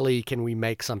 how silly can we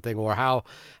make something, or how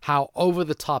over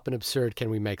the top and absurd can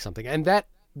we make something? And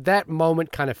that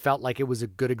moment kind of felt like it was a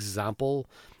good example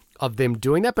of them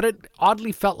doing that, but it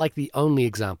oddly felt like the only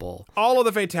example. All of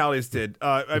the fatalities did.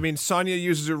 I mean, Sonya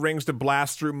uses her rings to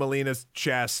blast through Melina's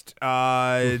chest.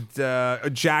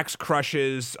 Jax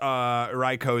crushes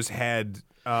Raiko's head.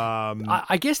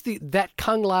 I guess that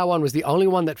Kung Lao one was the only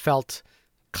one that felt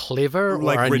clever,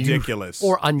 like or ridiculous,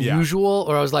 or unusual,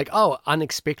 or I was like, oh,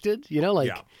 unexpected. You know,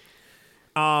 like.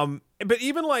 Yeah. But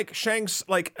even like Shang's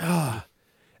like.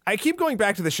 I keep going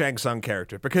back to the Shang Tsung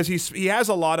character because he has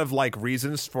a lot of like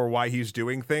reasons for why he's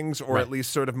doing things, or at least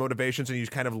sort of motivations, and you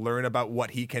kind of learn about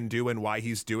what he can do and why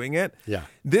he's doing it. Yeah.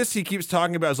 This he keeps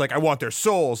talking about is like, I want their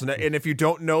souls, and if you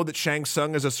don't know that Shang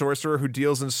Tsung is a sorcerer who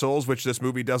deals in souls, which this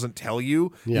movie doesn't tell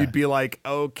you, you'd be like,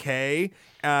 okay.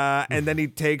 And then he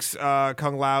takes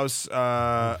Kung Lao's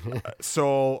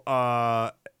soul.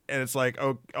 And it's like,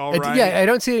 oh, all right. Yeah, I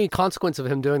don't see any consequence of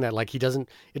him doing that. Like, it doesn't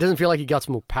feel like he got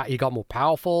more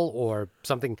powerful or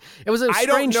something. It was a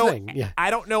strange thing. Yeah.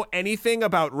 I don't know anything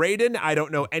about Raiden. I don't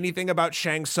know anything about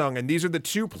Shang Tsung. And these are the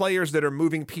two players that are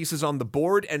moving pieces on the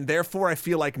board, and therefore I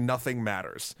feel like nothing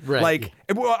matters. Right. Like,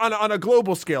 on a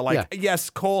global scale, like, yes,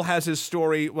 Cole has his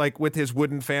story, like, with his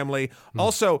wooden family.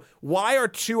 Also, why are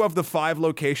 2 of the 5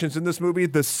 locations in this movie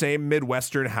the same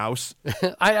Midwestern house?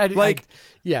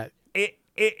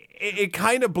 It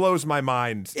kind of blows my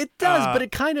mind. It does, but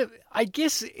it kind of, I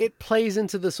guess it plays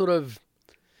into the sort of,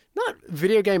 not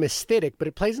video game aesthetic, but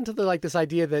it plays into the like this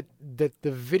idea that the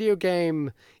video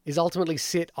game is ultimately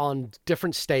set on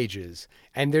different stages,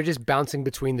 and they're just bouncing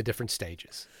between the different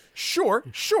stages. Sure.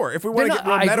 If we want to get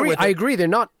real meta with it. I agree. They're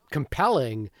not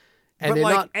compelling. And but they're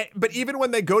like, not. but even when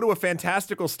they go to a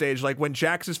fantastical stage, like when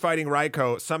Jax is fighting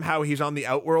Raiko, somehow he's on the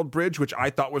Outworld Bridge, which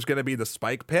I thought was going to be the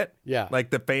Spike Pit. Yeah.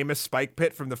 Like the famous Spike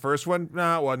Pit from the first one.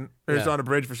 Nah, it wasn't. He's on a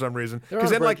bridge for some reason.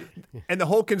 Because then, like, and the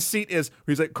whole conceit is,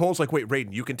 he's like, Cole's like, wait,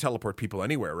 Raiden, you can teleport people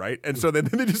anywhere, right? And so then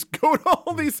they just go to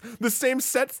all the same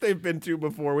sets they've been to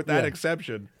before, with that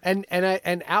exception.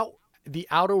 The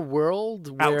outer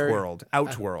world,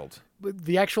 Outworld.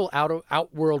 The actual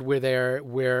outworld where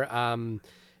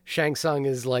Shang Tsung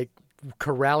is like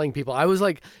corralling people. I was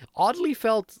like oddly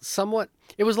felt somewhat.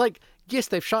 It was like, yes,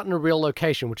 they've shot in a real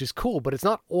location, which is cool, but it's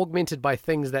not augmented by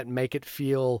things that make it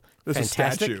feel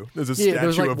fantastic. There's a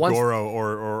statue of Goro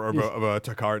or of a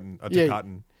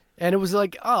Takatin. And it was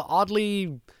like,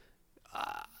 oddly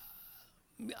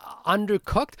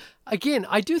undercooked. Again,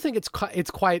 I do think it's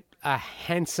quite a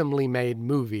handsomely made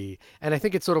movie, and I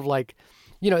think it's sort of like,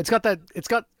 it's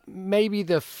got maybe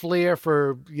the flair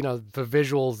for for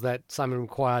visuals that Simon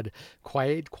Quad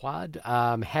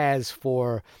has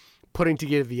for putting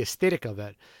together the aesthetic of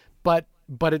it, but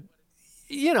it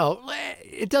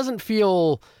it doesn't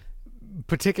feel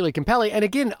particularly compelling. And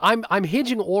again, I'm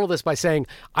hedging all of this by saying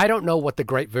I don't know what the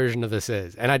great version of this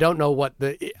is, and I don't know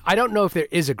if there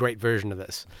is a great version of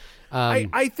this.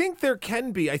 I think there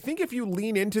can be. I think if you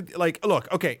lean into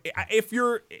look, okay, if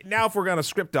we're gonna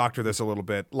script doctor this a little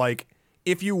bit, like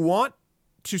if you want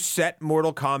to set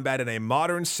Mortal Kombat in a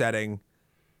modern setting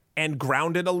and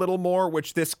ground it a little more,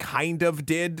 which this kind of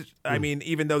did. I mean,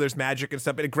 even though there's magic and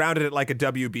stuff, it grounded it like a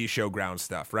WB show ground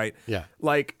stuff, right? Yeah.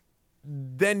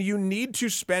 Then you need to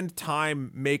spend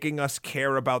time making us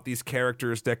care about these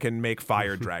characters that can make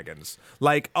fire dragons.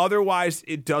 Otherwise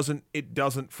it doesn't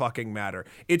fucking matter.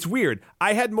 It's weird.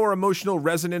 I had more emotional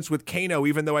resonance with Kano,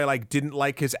 even though I didn't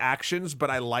like his actions,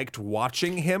 but I liked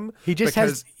watching him. He just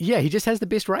has the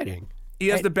best writing. He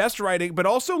has the best writing, but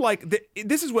also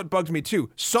this is what bugged me too.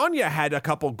 Sonya had a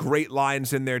couple great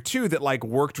lines in there too that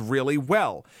worked really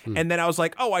well. And then I was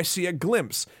like, oh, I see a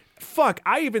glimpse. Fuck,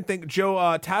 I even think Joe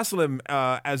Taslim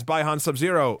as Baihan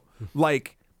Sub-Zero,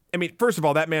 first of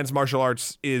all, that man's martial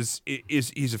arts he's a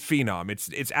phenom.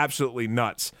 It's absolutely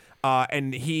nuts.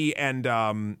 And he and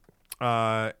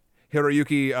Hiroyuki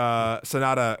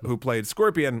Sanada, who played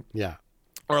Scorpion,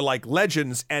 are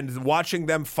legends, and watching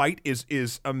them fight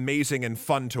is amazing and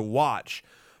fun to watch.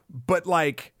 But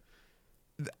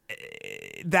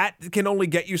that can only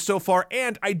get you so far.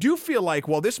 And I do feel like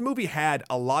while this movie had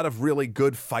a lot of really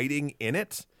good fighting in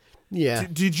it,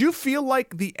 did you feel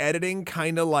like the editing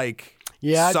kind of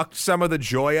sucked some of the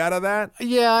joy out of that?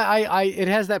 Yeah, it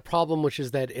has that problem, which is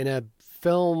that in a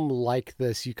film like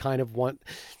this, you kind of want.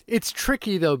 It's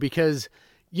tricky though, because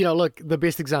look, the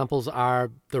best examples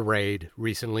are The Raid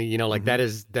recently. That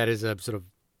is a sort of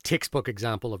textbook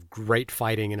example of great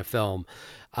fighting in a film.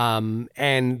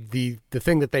 And the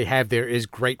thing that they have there is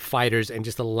great fighters and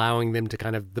just allowing them to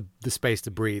kind of the space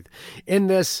to breathe. In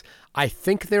this, I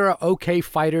think there are okay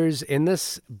fighters in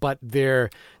this, but they're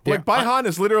Baihan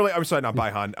is literally, I'm sorry, not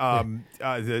Baihan.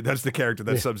 That's the character,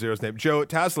 that's Sub-Zero's name. Joe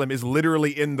Taslim is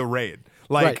literally in The Raid.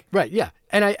 Right, yeah.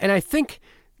 And I think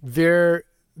they're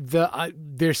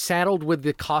saddled with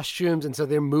the costumes, and so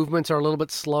their movements are a little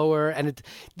bit slower. And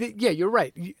you're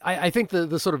right. I think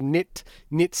the sort of knit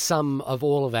sum of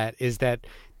all of that is that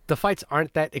the fights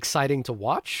aren't that exciting to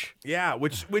watch. Yeah,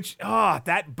 which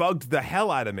that bugged the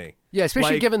hell out of me. Yeah,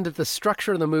 especially given that the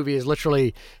structure of the movie is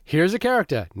literally, here's a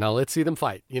character, now let's see them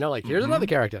fight. Here's another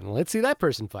character, now let's see that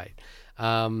person fight.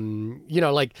 In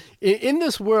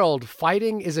this world,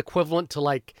 fighting is equivalent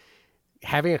to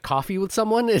having a coffee with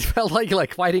someone. It felt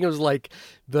like fighting was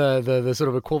the sort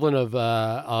of equivalent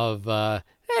of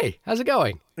hey, how's it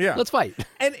going? Yeah, let's fight.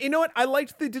 And you know what? I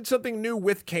liked they did something new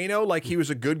with Kano. He was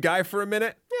a good guy for a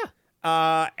minute. Yeah.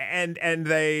 And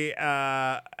they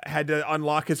had to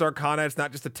unlock his arcana. It's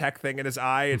not just a tech thing in his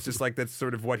eye. It's just that's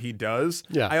sort of what he does.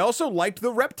 Yeah. I also liked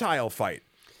the reptile fight.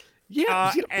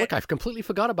 Yeah, look, I've completely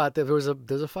forgot about that. There's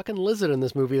a fucking lizard in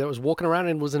this movie that was walking around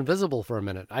and was invisible for a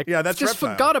minute. That's just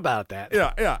reptile. Forgot about that.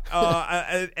 Yeah.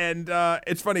 And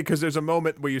it's funny because there's a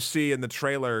moment where you see in the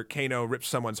trailer Kano rips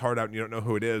someone's heart out and you don't know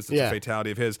who it is. It's a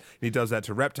fatality of his. And he does that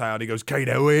to Reptile and he goes,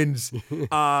 Kano wins. And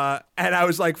I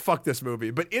was like, fuck this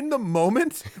movie. But in the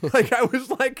moment, I was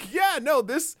like, yeah, no,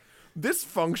 this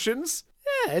functions.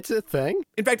 Yeah, it's a thing.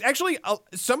 In fact, actually,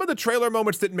 some of the trailer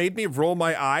moments that made me roll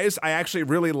my eyes, I actually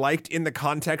really liked in the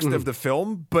context of the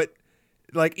film. But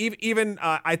even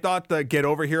I thought the "get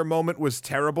over here" moment was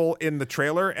terrible in the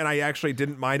trailer, and I actually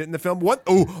didn't mind it in the film. What?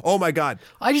 Oh my God!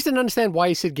 I just didn't understand why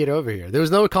he said "get over here." There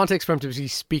was no context for him to be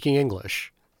speaking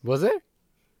English, was there?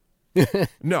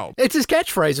 No. It's his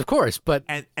catchphrase, of course, but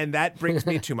And that brings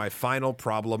me to my final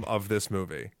problem of this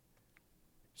movie.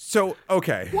 So,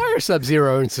 okay. why are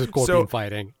Sub-Zero and Scorpion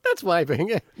fighting? That's my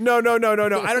thing. No. I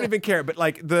don't even care. But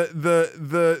like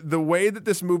the way that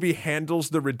this movie handles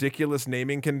the ridiculous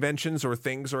naming conventions or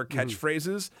things or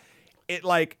catchphrases, it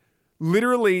like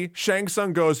literally Shang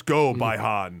Tsung goes, "Go,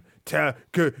 Bai-Han,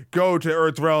 go to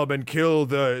Earthrealm and kill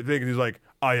the thing." And he's like,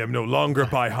 "I am no longer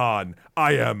Bai-Han.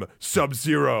 I am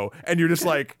Sub-Zero." And you're just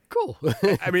like, Cool.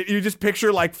 I mean, you just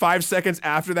picture like 5 seconds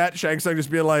after that, Shang Tsung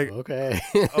just being like,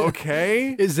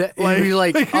 okay. Is that like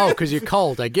oh, because you're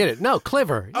cold? I get it. No,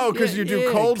 clever. Oh, because you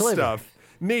do cold clever. stuff.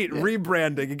 Neat.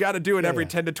 Rebranding. You got to do it every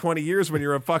 10 to 20 years when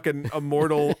you're a fucking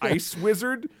immortal ice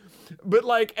wizard. But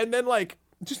like, and then like,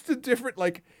 just a different,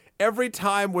 like, every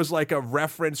time was like a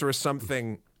reference or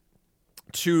something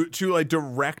to a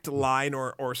direct line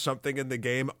or something in the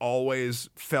game always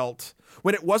felt,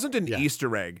 when it wasn't an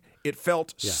Easter egg, it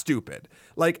felt stupid.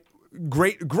 Like,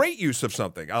 great use of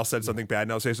something. I'll say something bad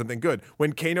and I'll say something good.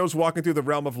 When Kano's walking through the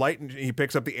realm of light and he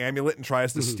picks up the amulet and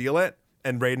tries to steal it,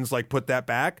 and Raiden's like, put that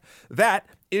back. That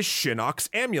is Shinnok's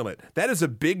amulet. That is a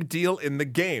big deal in the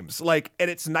games. Like, and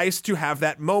it's nice to have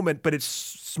that moment, but it's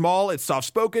small, it's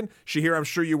soft-spoken. Shahir, I'm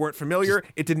sure you weren't familiar.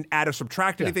 It didn't add or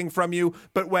subtract anything from you.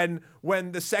 But when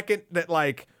the second that,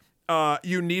 like,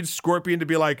 you need Scorpion to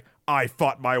be like, I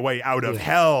fought my way out of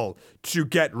hell to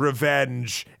get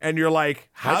revenge. And you're like,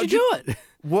 how'd you do it?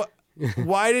 What?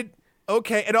 Why did...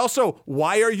 Okay, and also,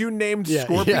 why are you named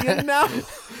Scorpion now?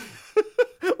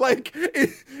 Like,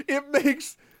 it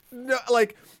makes... No,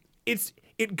 like,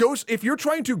 it goes... If you're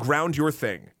trying to ground your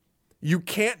thing, you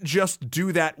can't just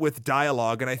do that with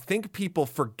dialogue, and I think people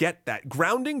forget that.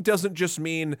 Grounding doesn't just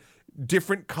mean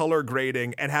different color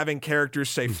grading and having characters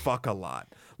say fuck a lot.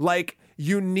 Like,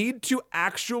 you need to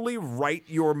actually write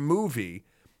your movie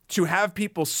to have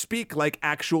people speak like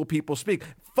actual people speak.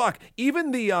 Fuck,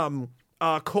 even the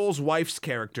Cole's wife's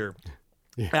character,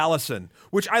 Allison,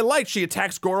 which I like. She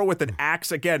attacks Goro with an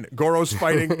axe. Again, Goro's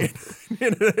fighting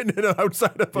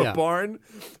outside of a barn.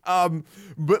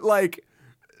 But like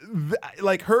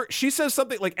her, she says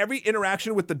something like every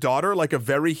interaction with the daughter, like a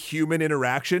very human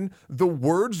interaction. The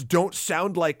words don't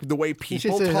sound like the way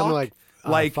people talk.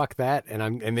 Like fuck that,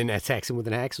 and then attacks him with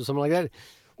an axe or something like that.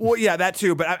 Well, yeah, that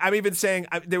too. But I'm even saying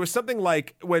there was something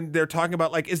like when they're talking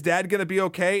about like, is Dad gonna be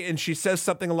okay? And she says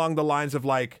something along the lines of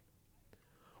like,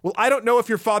 well, I don't know if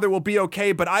your father will be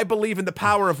okay, but I believe in the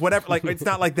power of whatever. Like, it's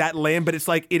not like that lame, but it's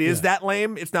like, it is that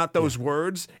lame. It's not those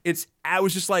words. I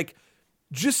was just like,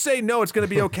 just say, no, it's going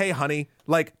to be okay, honey.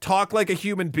 Like, talk like a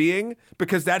human being,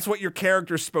 because that's what your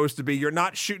character's supposed to be. You're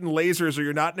not shooting lasers, or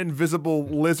you're not an invisible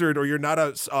lizard, or you're not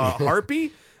a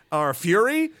harpy or a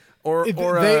fury.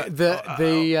 The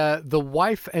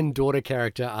wife and daughter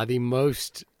character are the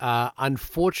most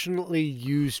unfortunately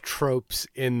used tropes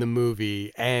in the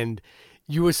movie, and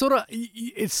you were sort of,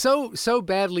 it's so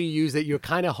badly used that you're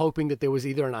kind of hoping that there was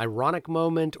either an ironic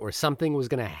moment or something was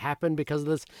going to happen because of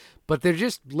this, but they're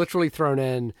just literally thrown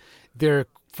in. They're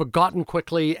forgotten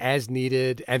quickly as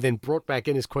needed, and then brought back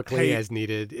in as quickly as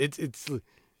needed. It's.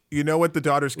 You know what the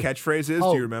daughter's catchphrase is?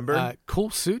 Do you remember? Cool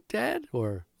suit, Dad,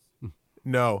 or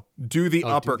no? Do the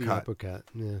uppercut. Do the uppercut.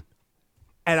 Yeah.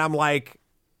 And I'm like,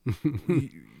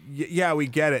 yeah, we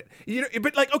get it. You know,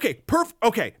 but like,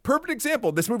 perfect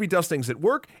example. This movie does things that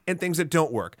work and things that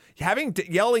don't work.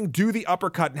 Yelling, do the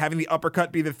uppercut, and having the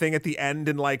uppercut be the thing at the end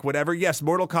and like whatever. Yes,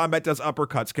 Mortal Kombat does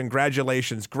uppercuts.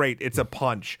 Congratulations, great. It's a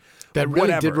punch. That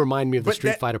really did remind me of the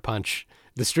Street Fighter punch.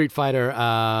 The Street Fighter,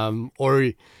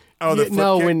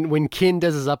 when Kin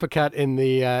does his uppercut in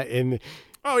the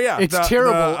Oh yeah, it's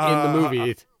terrible in the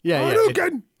movie.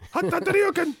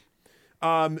 Hadouken!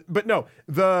 But no,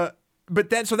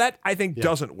 so that I think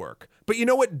doesn't work. But you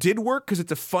know what did work, because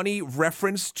it's a funny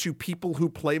reference to people who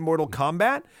play Mortal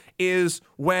Kombat, is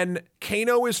when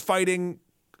Kano is fighting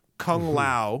Kung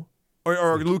Lao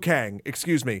or Liu Kang,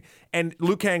 excuse me, and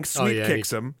Liu Kang sweep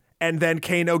kicks him. And then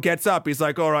Kano gets up. He's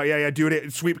like, all right, yeah, do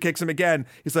it. Sweep kicks him again.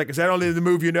 He's like, is that only the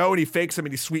move you know? And he fakes him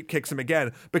and he sweep kicks him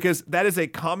again. Because that is a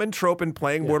common trope in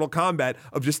playing Mortal Kombat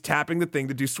of just tapping the thing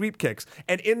to do sweep kicks.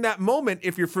 And in that moment,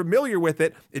 if you're familiar with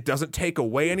it, it doesn't take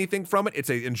away anything from it.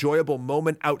 It's an enjoyable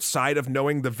moment outside of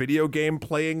knowing the video game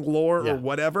playing lore or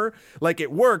whatever. Like,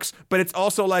 it works, but it's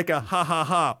also like a ha ha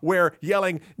ha, where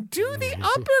yelling, do the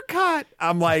uppercut.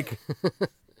 I'm like...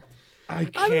 I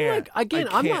can't.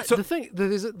 I'm not. So, the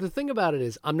thing about it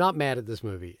is, I'm not mad at this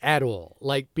movie at all.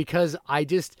 Like, because I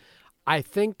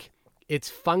think its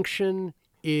function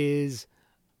is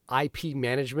IP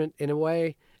management in a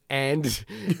way, and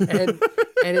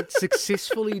it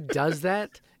successfully does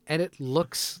that. and it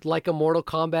looks like a Mortal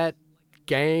Kombat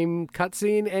game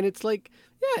cutscene, and it's like,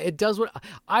 yeah, it does what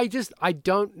I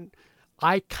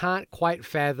can't quite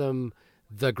fathom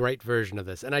the great version of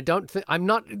this, and I don't think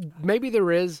maybe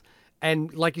there is,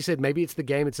 and like you said, maybe it's the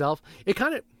game itself.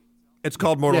 It's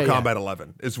called Mortal Kombat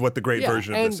 11 is what the great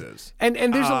version of this is. And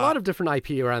there's a lot of different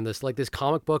IP around this. Like there's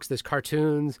comic books, there's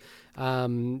cartoons.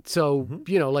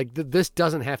 Like this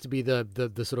doesn't have to be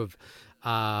the sort of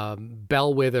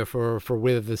bellwether for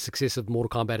whether the success of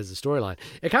Mortal Kombat is a storyline.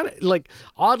 It kind of like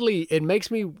oddly, it makes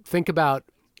me think about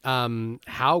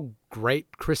how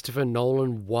great Christopher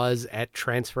Nolan was at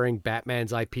transferring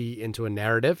Batman's IP into a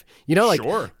narrative.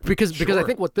 Because I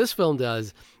think what this film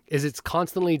does is it's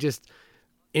constantly just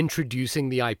introducing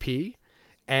the IP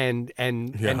and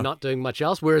not doing much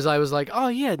else. Whereas I was like, oh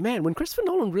yeah, man, when Christopher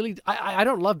Nolan really, I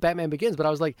don't love Batman Begins, but I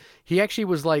was like, he actually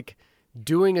was like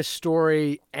doing a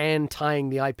story and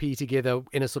tying the IP together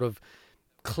in a sort of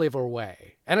clever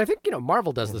way. And I think,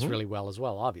 Marvel does this really well as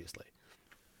well, obviously.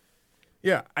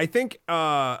 Yeah, I think,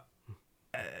 I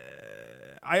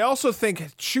also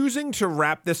think choosing to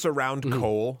wrap this around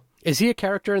Cole. Is he a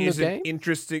character in the game?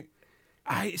 Interesting.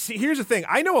 Here's the thing.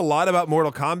 I know a lot about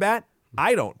Mortal Kombat.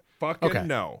 I don't fucking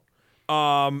know.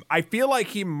 I feel like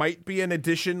he might be an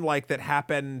addition like that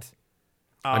happened.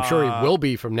 I'm sure he will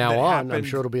be from now on. I'm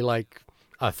sure it'll be like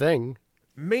a thing.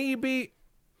 Maybe.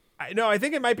 I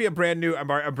think it might be a brand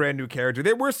new character.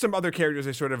 There were some other characters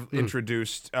they sort of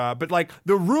introduced, but like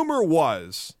the rumor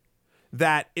was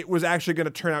that it was actually going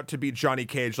to turn out to be Johnny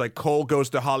Cage. Like Cole goes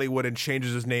to Hollywood and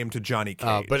changes his name to Johnny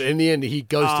Cage. But in the end, he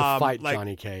goes to fight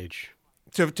Johnny Cage.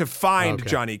 To find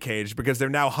Johnny Cage, because they're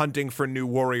now hunting for new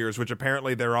warriors, which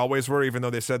apparently there always were, even though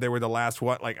they said they were the last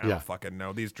one. Like, I don't fucking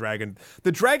know.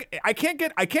 I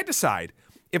can't decide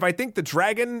if I think the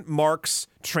dragon marks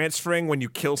transferring when you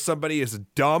kill somebody is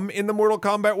dumb in the Mortal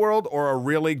Kombat world or a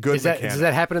really good mechanic. Does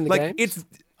that happen in the game? It's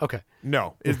okay.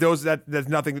 No, that's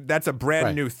nothing. That's a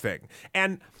brand new thing.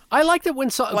 And I liked it when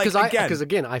because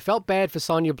again, I felt bad for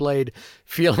Sonya Blade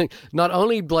feeling not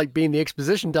only like being the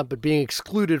exposition dump, but being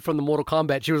excluded from the Mortal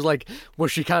Kombat. She was like, well,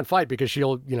 she can't fight because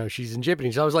she's in jeopardy.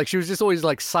 So I was like, she was just always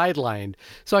like sidelined.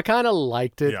 So I kind of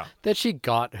liked it that she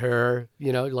got her,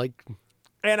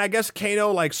 And I guess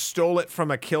Kano like stole it from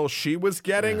a kill she was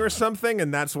getting or something,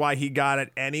 and that's why he got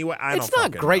it anyway. It's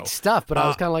not great stuff, but I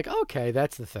was kind of like, okay,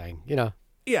 that's the thing,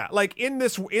 Yeah, like in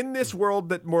this world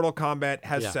that Mortal Kombat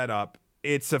has set up,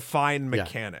 it's a fine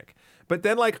mechanic. But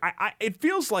then, like, it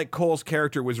feels like Cole's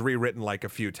character was rewritten like a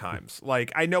few times.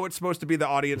 Like, I know it's supposed to be the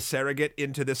audience surrogate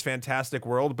into this fantastic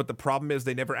world, but the problem is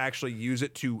they never actually use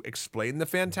it to explain the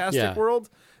fantastic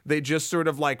world. They just sort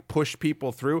of like push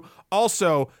people through.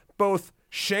 Also, both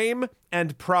shame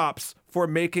and props for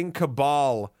making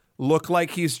Cabal look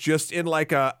like he's just in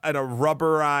like a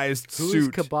rubberized suit. Who's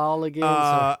Cabal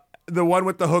again? The one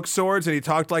with the hook swords, and he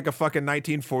talked like a fucking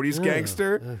 1940s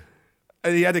gangster.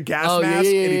 And he had a gas mask,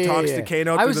 and he talks to Kano through the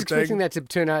thing. I was expecting that to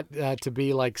turn out to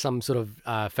be like some sort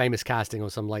of famous casting or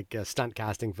some like stunt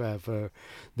casting for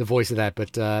the voice of that.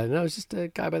 But no, it's just a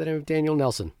guy by the name of Daniel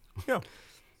Nelson. Yeah,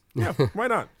 why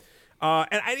not?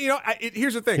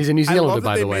 Here's the thing. He's a New Zealander,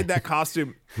 by the way. They made that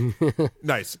costume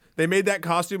nice. They made that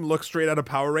costume look straight out of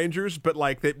Power Rangers, but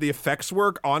like the effects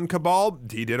work on Cabal,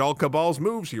 he did all Cabal's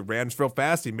moves. He ran real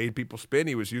fast. He made people spin.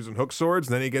 He was using hook swords,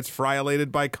 and then he gets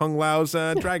friolated by Kung Lao's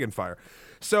Dragonfire.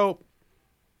 So,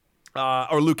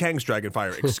 or Liu Kang's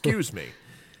Dragonfire. Excuse me.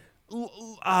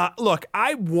 Look,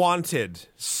 I wanted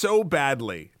so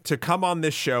badly to come on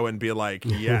this show and be like,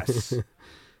 yes.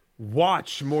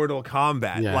 Watch Mortal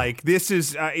Kombat. Yeah. Like, this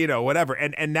is, whatever.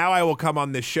 And now I will come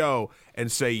on this show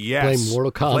and say, yes. Blame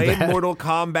Mortal Kombat. Blame Mortal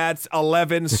Kombat's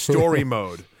 11 story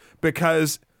mode.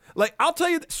 Because, like, I'll tell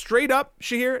you straight up,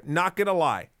 Shahir, not going to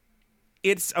lie.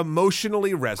 It's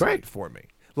emotionally resonant for me.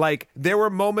 Like, there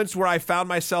were moments where I found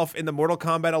myself in the Mortal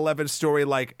Kombat 11 story,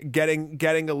 like,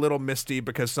 getting a little misty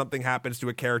because something happens to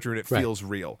a character and it feels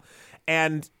real.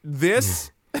 And this...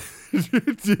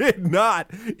 did not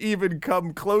even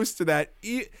come close to that.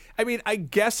 I mean, I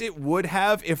guess it would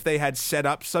have if they had set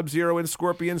up Sub-Zero and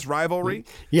Scorpion's rivalry.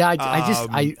 Yeah,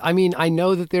 I mean, I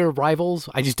know that they're rivals.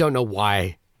 I just don't know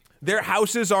why. Their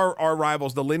houses are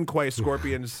rivals. The Lin Kuei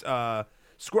Scorpions,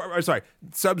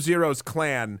 Sub-Zero's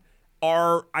clan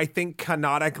are, I think,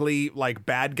 canonically like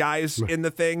bad guys in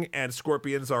the thing, and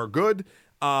Scorpions are good.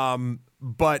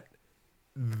 But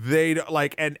they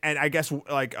like, and I guess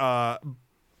like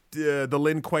the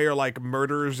Lin Kuei are like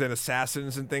murderers and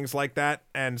assassins and things like that,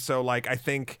 and so like I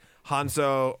think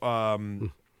Hanzo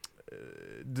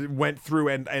went through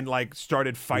and like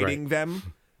started fighting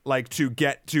them like to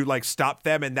get to like stop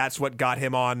them, and that's what got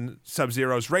him on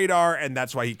Sub-Zero's radar, and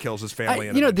that's why he kills his family.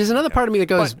 There's another part of me that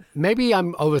goes, maybe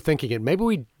I'm overthinking it. Maybe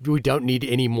we don't need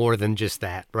any more than just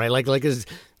that, right? Like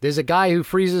there's a guy who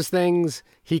freezes things.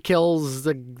 He kills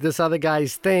this other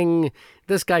guy's thing.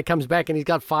 This guy comes back and he's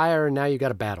got fire, and now you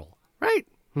got a battle, right?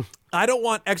 I don't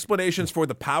want explanations for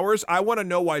the powers. I want to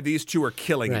know why these two are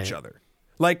killing each other.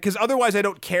 Like, because otherwise I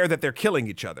don't care that they're killing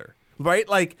each other, right?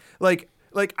 Like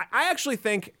I actually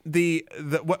think the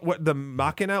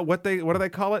machina, what do they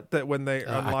call it? That when they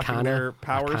unlocking their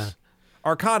powers,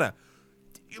 Arcana.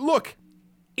 Look,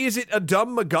 is it a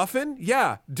dumb MacGuffin?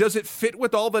 Yeah. Does it fit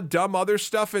with all the dumb other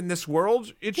stuff in this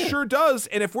world? It sure does.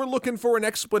 And if we're looking for an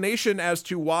explanation as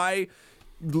to why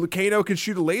Kano can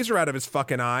shoot a laser out of his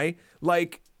fucking eye,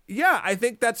 like, yeah, I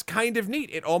think that's kind of neat.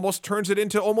 It almost turns it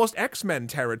into almost X-Men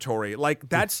territory. Like,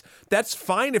 that's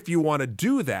fine if you want to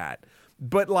do that.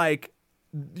 But like,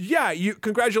 yeah,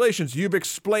 congratulations. You've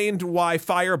explained why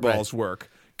fireballs work.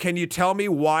 Can you tell me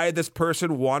why this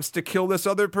person wants to kill this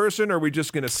other person, or are we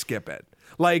just going to skip it?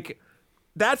 Like,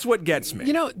 that's what gets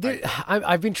me.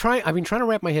 I've been trying to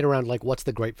wrap my head around like what's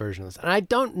the great version of this. And I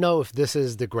don't know if this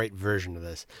is the great version of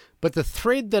this. But the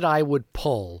thread that I would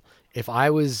pull if I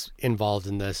was involved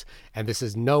in this, and this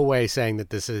is no way saying that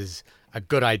this is a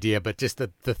good idea, but just the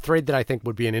thread that I think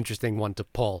would be an interesting one to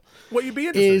pull. Well, you'd be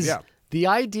interested, the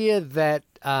idea that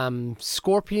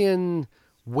Scorpion,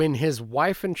 when his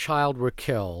wife and child were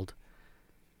killed,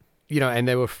 and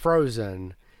they were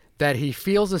frozen, that he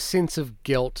feels a sense of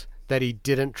guilt that he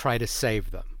didn't try to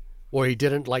save them, or he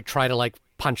didn't try to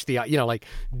punch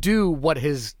do what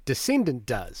his descendant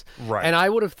does. Right. And I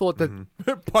would have thought that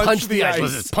punch the ice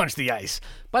was punch the ice.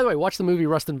 By the way, watch the movie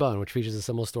Rust and Bone, which features a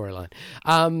similar storyline.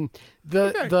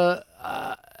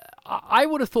 I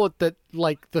would have thought that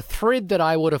the thread that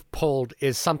I would have pulled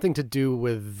is something to do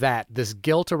with this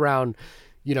guilt around,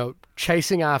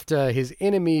 chasing after his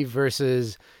enemy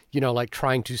versus,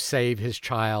 trying to save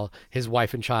his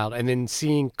wife and child, and then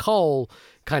seeing Cole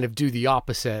kind of do the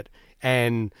opposite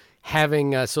and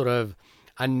having a sort of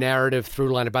a narrative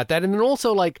through line about that. And then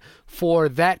also for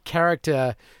that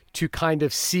character to kind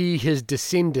of see his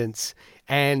descendants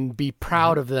and be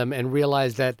proud of them and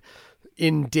realize that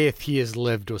in death he has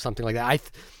lived or something like that.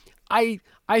 I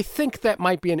think that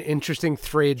might be an interesting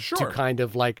thread to kind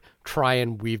of try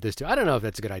and weave this to. I don't know if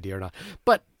that's a good idea or not,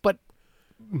 but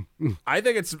I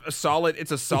think it's a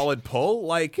solid pull.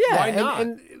 Why not?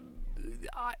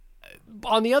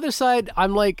 On the other side,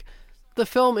 I'm the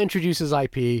film introduces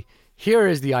IP. Here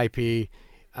is the IP.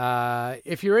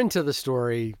 If you're into the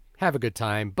story, have a good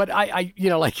time. But I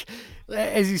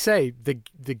as you say,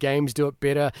 the games do it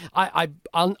better. I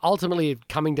ultimately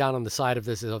coming down on the side of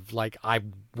this of I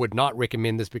would not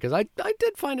recommend this because I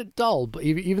did find it dull, but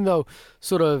even though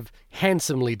sort of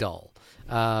handsomely dull.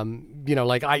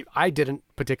 I didn't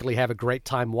particularly have a great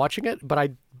time watching it, but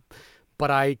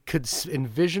I could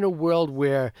envision a world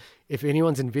where if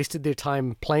anyone's invested their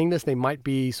time playing this, they might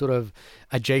be sort of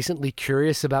adjacently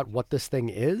curious about what this thing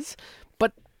is.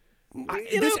 But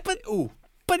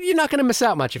but you're not going to miss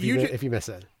out much if you miss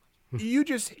it. You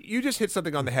just hit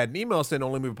something on the head. And email us in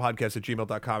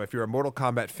onlymoviepodcast@gmail.com if you're a Mortal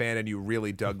Kombat fan and you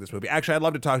really dug this movie. Actually, I'd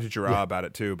love to talk to Jirah about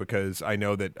it too, because I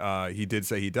know that he did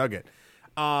say he dug it.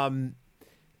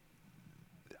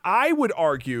 I would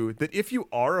argue that if you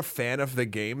are a fan of the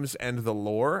games and the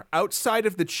lore, outside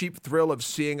of the cheap thrill of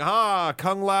seeing,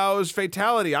 Kung Lao's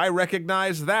fatality, I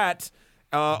recognize that.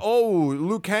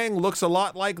 Liu Kang looks a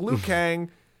lot like Liu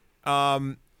Kang.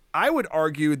 I would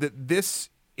argue that this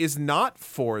is not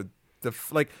for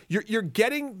the you're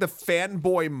getting the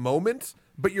fanboy moment,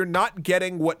 but you're not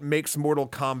getting what makes Mortal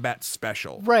Kombat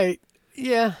special. Right.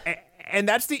 Yeah. And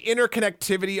that's the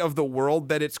interconnectivity of the world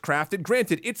that it's crafted.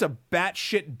 Granted, it's a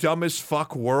batshit dumb as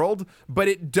fuck world, but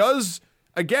it does,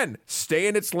 again, stay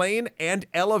in its lane and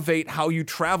elevate how you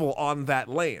travel on that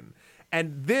lane.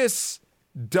 And this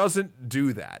doesn't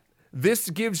do that. This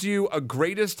gives you a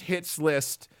greatest hits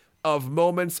list of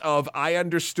moments of I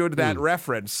understood that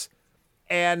reference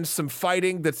and some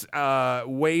fighting that's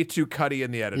way too cutty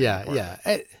in the editing.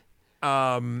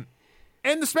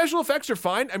 And the special effects are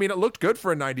fine. I mean, it looked good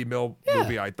for a 90 mil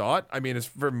movie, I thought. I mean, it's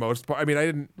for most part. I mean, I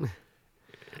didn't.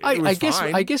 I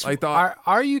guess. I thought.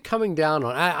 Are you coming down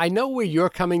on? I know where you're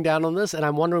coming down on this, and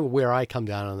I'm wondering where I come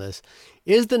down on this.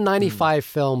 Is the 95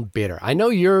 film better? I know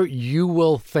you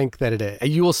will think that it is.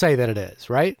 You will say that it is,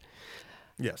 right?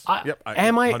 Yes.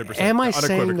 Am I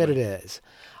saying that it is?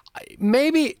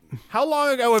 Maybe. How long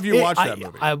ago have you watched that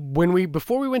movie?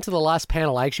 Before we went to the last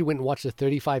panel, I actually went and watched a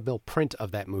 35 mil print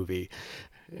of that movie.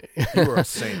 You were a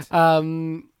saint.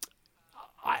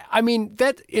 I mean,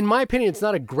 that, in my opinion, it's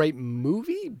not a great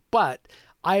movie, but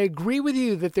I agree with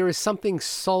you that there is something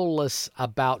soulless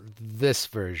about this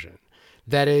version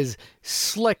that is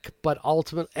slick, but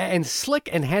slick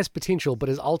and has potential, but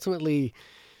is ultimately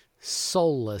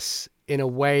soulless in a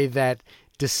way that,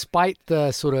 despite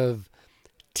the sort of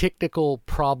technical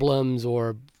problems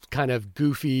or kind of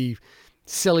goofy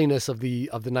silliness of the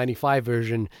 95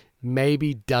 version,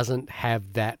 maybe doesn't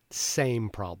have that same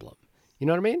problem. You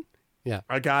know what I mean? Yeah.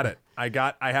 I got it. I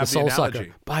have the soul analogy.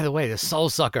 Sucker. By the way, the soul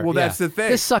sucker. Well, that's the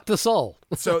thing. This sucked the soul.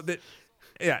 So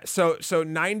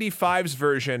 95's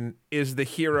version is the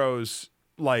hero's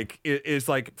is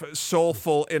like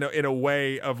soulful in a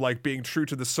way of like being true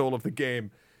to the soul of the game.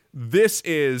 This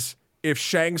is if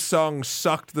Shang Tsung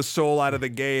sucked the soul out of the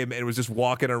game and was just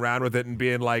walking around with it and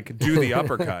being like, do the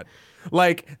uppercut.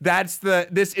 Like this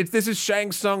is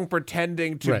Shang Tsung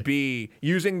pretending to be,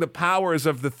 using the powers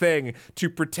of the thing to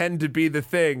pretend to be the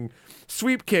thing.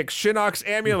 Sweep kicks, Shinnok's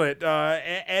amulet,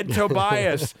 Ed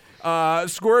Tobias,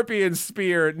 Scorpion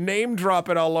spear, name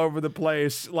dropping all over the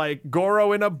place, like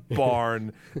Goro in a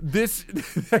barn.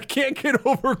 I can't get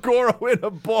over Goro in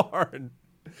a barn.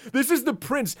 This is the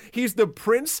prince. He's the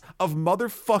prince of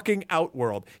motherfucking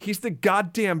Outworld. He's the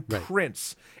goddamn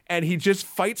prince. And he just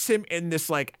fights him in this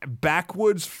like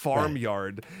backwoods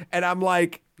farmyard. And I'm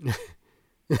like,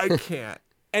 I can't.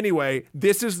 Anyway,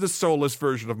 this is the soulless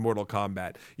version of Mortal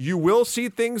Kombat. You will see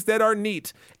things that are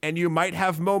neat, and you might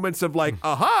have moments of like,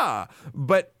 aha,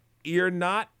 but you're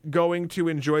not going to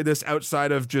enjoy this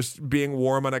outside of just being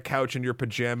warm on a couch in your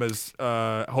pajamas,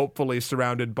 hopefully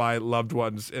surrounded by loved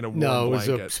ones in a warm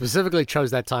blanket. Specifically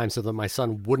chose that time so that my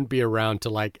son wouldn't be around to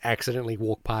like accidentally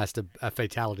walk past a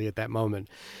fatality at that moment.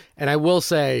 And I will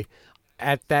say,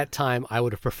 at that time, I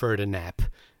would have preferred a nap.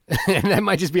 And that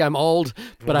might just be I'm old,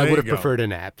 but I would have preferred a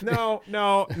nap. No.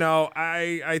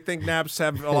 I think naps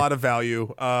have a lot of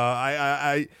value.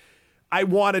 I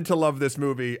wanted to love this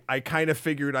movie. I kind of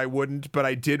figured I wouldn't, but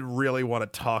I did really want to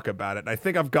talk about it. And I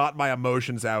think I've got my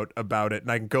emotions out about it,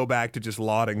 and I can go back to just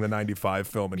lauding the 95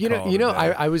 film and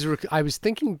I was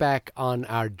thinking back on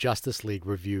our Justice League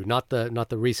review, not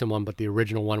the recent one, but the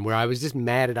original one, where I was just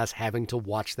mad at us having to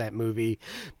watch that movie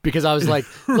because I was like,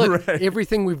 look,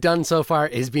 everything we've done so far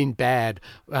has been bad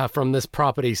from this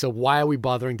property, so why are we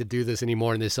bothering to do this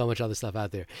anymore? And there's so much other stuff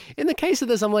out there. In the case of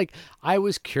this, I'm like, I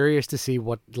was curious to see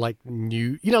what like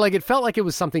new, like it felt like it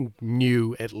was something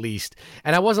new at least,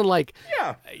 and I wasn't like,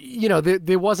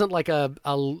 there wasn't like a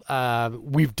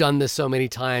we've done this so many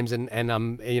times and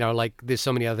like there's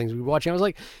so many other things we're watching. I was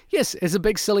like, yes, it's a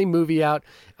big silly movie out.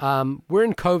 We're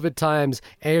in COVID times,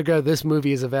 ergo this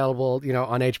movie is available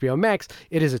on HBO Max.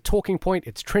 It is a talking point.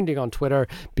 It's trending on Twitter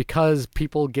because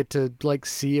people get to like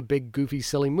see a big goofy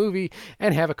silly movie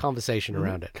and have a conversation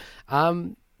around it.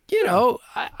 I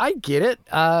get it.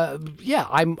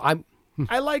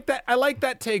 I like that. I like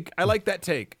that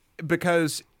take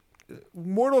because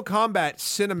Mortal Kombat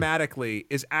cinematically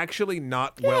is actually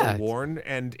not well worn,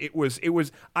 and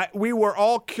we were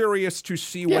all curious to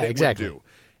see what it would do.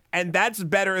 And that's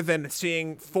better than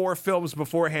seeing 4 films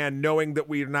beforehand, knowing that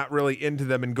we're not really into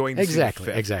them and going to see the fifth.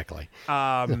 Exactly.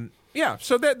 Yeah,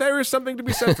 so there is something to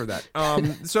be said for that.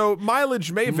 So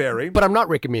mileage may vary, but I'm not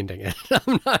recommending it.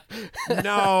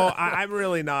 No, I'm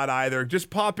really not either. Just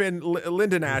pop in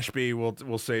Lyndon Ashby.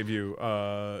 Will save you.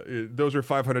 Those are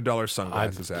 $500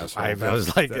 sunglasses, asshole. I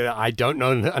was like, I don't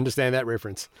understand that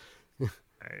reference.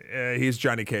 He's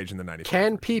Johnny Cage in the 95.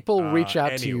 Can people reach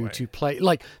out to you to play?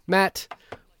 Like, Matt,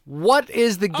 what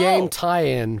is the game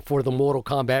tie-in for the Mortal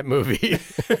Kombat movie?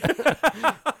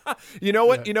 You know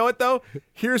what? You know what though?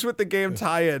 Here's what the game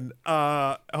tie-in.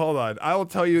 Hold on, I will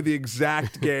tell you the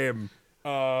exact game.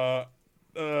 And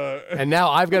now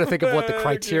I've got to think of what the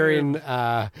Criterion.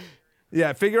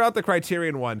 Figure out the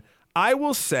Criterion one. I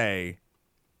will say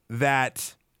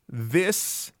that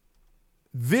this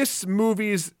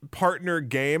movie's partner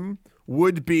game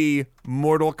would be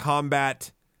Mortal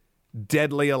Kombat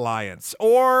Deadly Alliance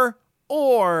or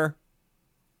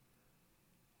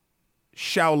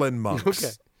Shaolin Monks.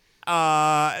 Okay.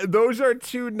 Those are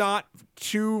two not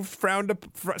too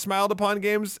smiled upon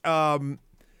games.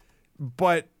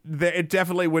 But it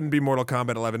definitely wouldn't be Mortal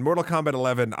Kombat 11. Mortal Kombat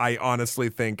 11, I honestly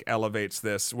think elevates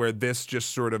this, where this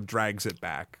just sort of drags it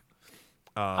back.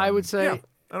 I would say.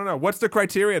 I don't know. What's the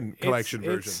Criterion Collection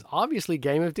version? It's obviously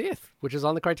Game of Death, which is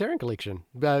on the Criterion Collection.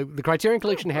 The Criterion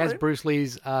Collection has Bruce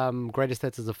Lee's Greatest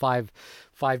Hits as a five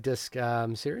disc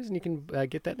series, and you can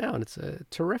get that now, and it's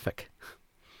terrific.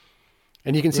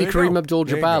 And you can see Kareem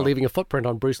Abdul-Jabbar leaving a footprint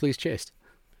on Bruce Lee's chest.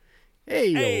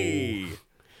 Hey.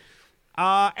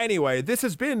 Anyway, this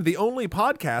has been the only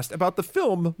podcast about the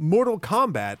film Mortal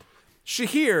Kombat.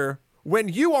 Shahir, when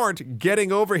you aren't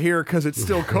getting over here because it's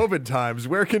still COVID times,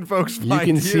 where can folks find you? You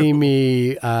can see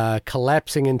me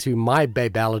collapsing into my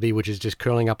babality, which is just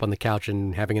curling up on the couch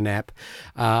and having a nap,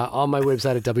 on my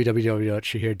website at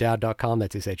www.shahirdaud.com.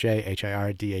 That's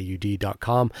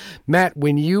SHAHIRDAUD.com. Matt,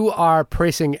 when you are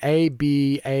pressing A,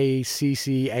 B, A, C,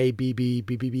 C, A, B, B,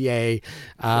 B, B, B, A,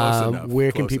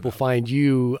 where can people find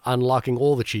you unlocking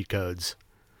all the cheat codes?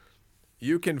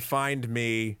 You can find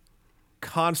me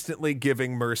constantly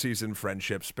giving mercies and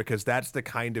friendships, because that's the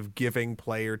kind of giving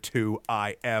player too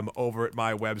I am, over at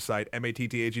my website,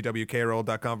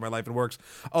 mattagewkrl.com, for my life and works.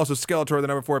 Also, Skeletor, the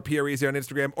number 4, PREZ on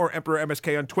Instagram, or Emperor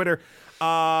MSK on Twitter.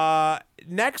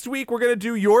 Next week, we're going to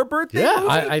do your birthday movie?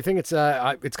 I think it's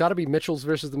got to be Mitchell's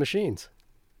versus the Machines.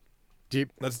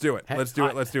 Let's do it. Let's do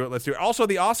it. Also,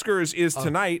 the Oscars is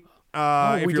tonight.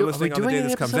 If you're listening on the day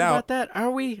this comes out. About that? Are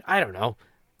we? I don't know.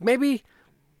 Maybe.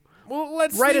 Well,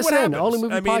 let's write see us what in. happens. Only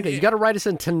Movie Podcast. You got to write us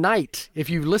in tonight. If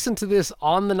you listen to this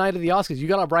on the night of the Oscars, you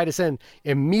got to write us in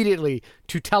immediately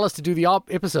to tell us to do the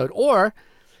episode, or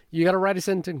you got to write us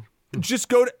in to. Just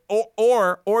go to,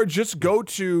 or just go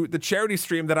to the charity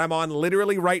stream that I'm on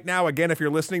literally right now. Again, if you're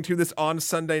listening to this on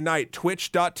Sunday night,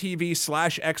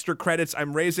 twitch.tv/extra credits.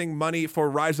 I'm raising money for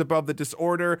Rise Above the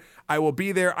Disorder. I will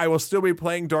be there. I will still be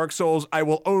playing Dark Souls. I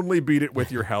will only beat it with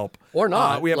your help. Or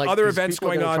not. We have other events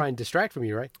going on. Try and distract from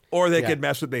you, right? Or they could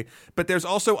mess with me. But there's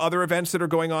also other events that are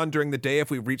going on during the day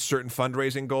if we reach certain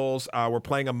fundraising goals. We're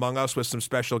playing Among Us with some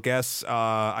special guests.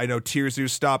 I know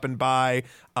Tirzu's stopping by.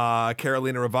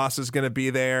 Carolina Ravassa is going to be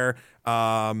there.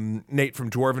 Nate from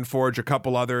Dwarven Forge, a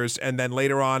couple others, and then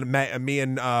later on, me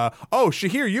and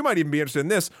Shahir, you might even be interested in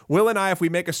this. Will and I, if we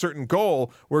make a certain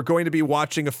goal, we're going to be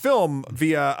watching a film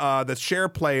via the share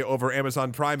play over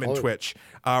Amazon Prime and Twitch.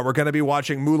 We're going to be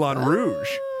watching Moulin Rouge,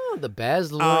 the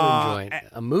Baz Luhrmann joint,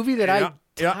 a movie that I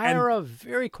tire of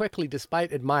very quickly,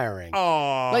 despite admiring.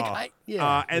 Anyway.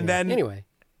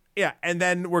 Yeah, and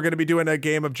then we're going to be doing a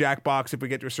game of Jackbox if we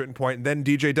get to a certain point. And then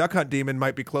DJ Duck Hunt Demon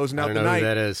might be closing out the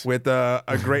night with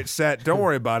a great set. Don't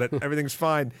worry about it. Everything's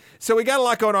fine. So we got a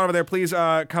lot going on over there. Please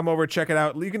come over, check it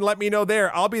out. You can let me know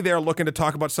there. I'll be there looking to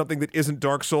talk about something that isn't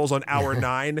Dark Souls on hour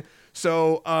 9.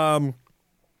 So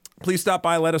please stop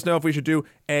by. Let us know if we should do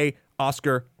a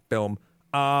Oscar film.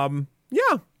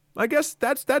 I guess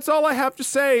that's all I have to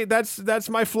say. That's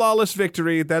my flawless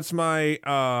victory. That's my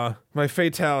my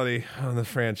fatality on the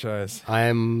franchise.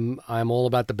 I'm all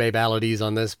about the babalities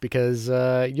on this because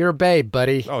you're a babe,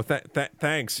 buddy. Oh,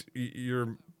 thanks.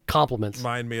 Your compliments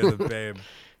remind me of the babe.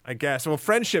 I guess. Well,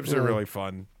 friendships are really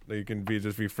fun. You can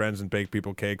just be friends and bake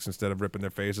people cakes instead of ripping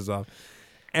their faces off.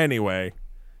 Anyway,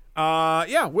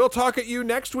 we'll talk at you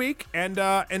next week, and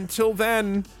until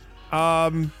then,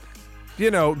 guard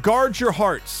your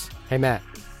hearts. Hey, Matt.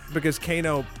 Because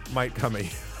Kano might come at you.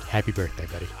 Happy birthday,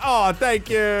 buddy. Oh, thank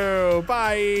you.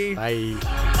 Bye.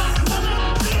 Bye.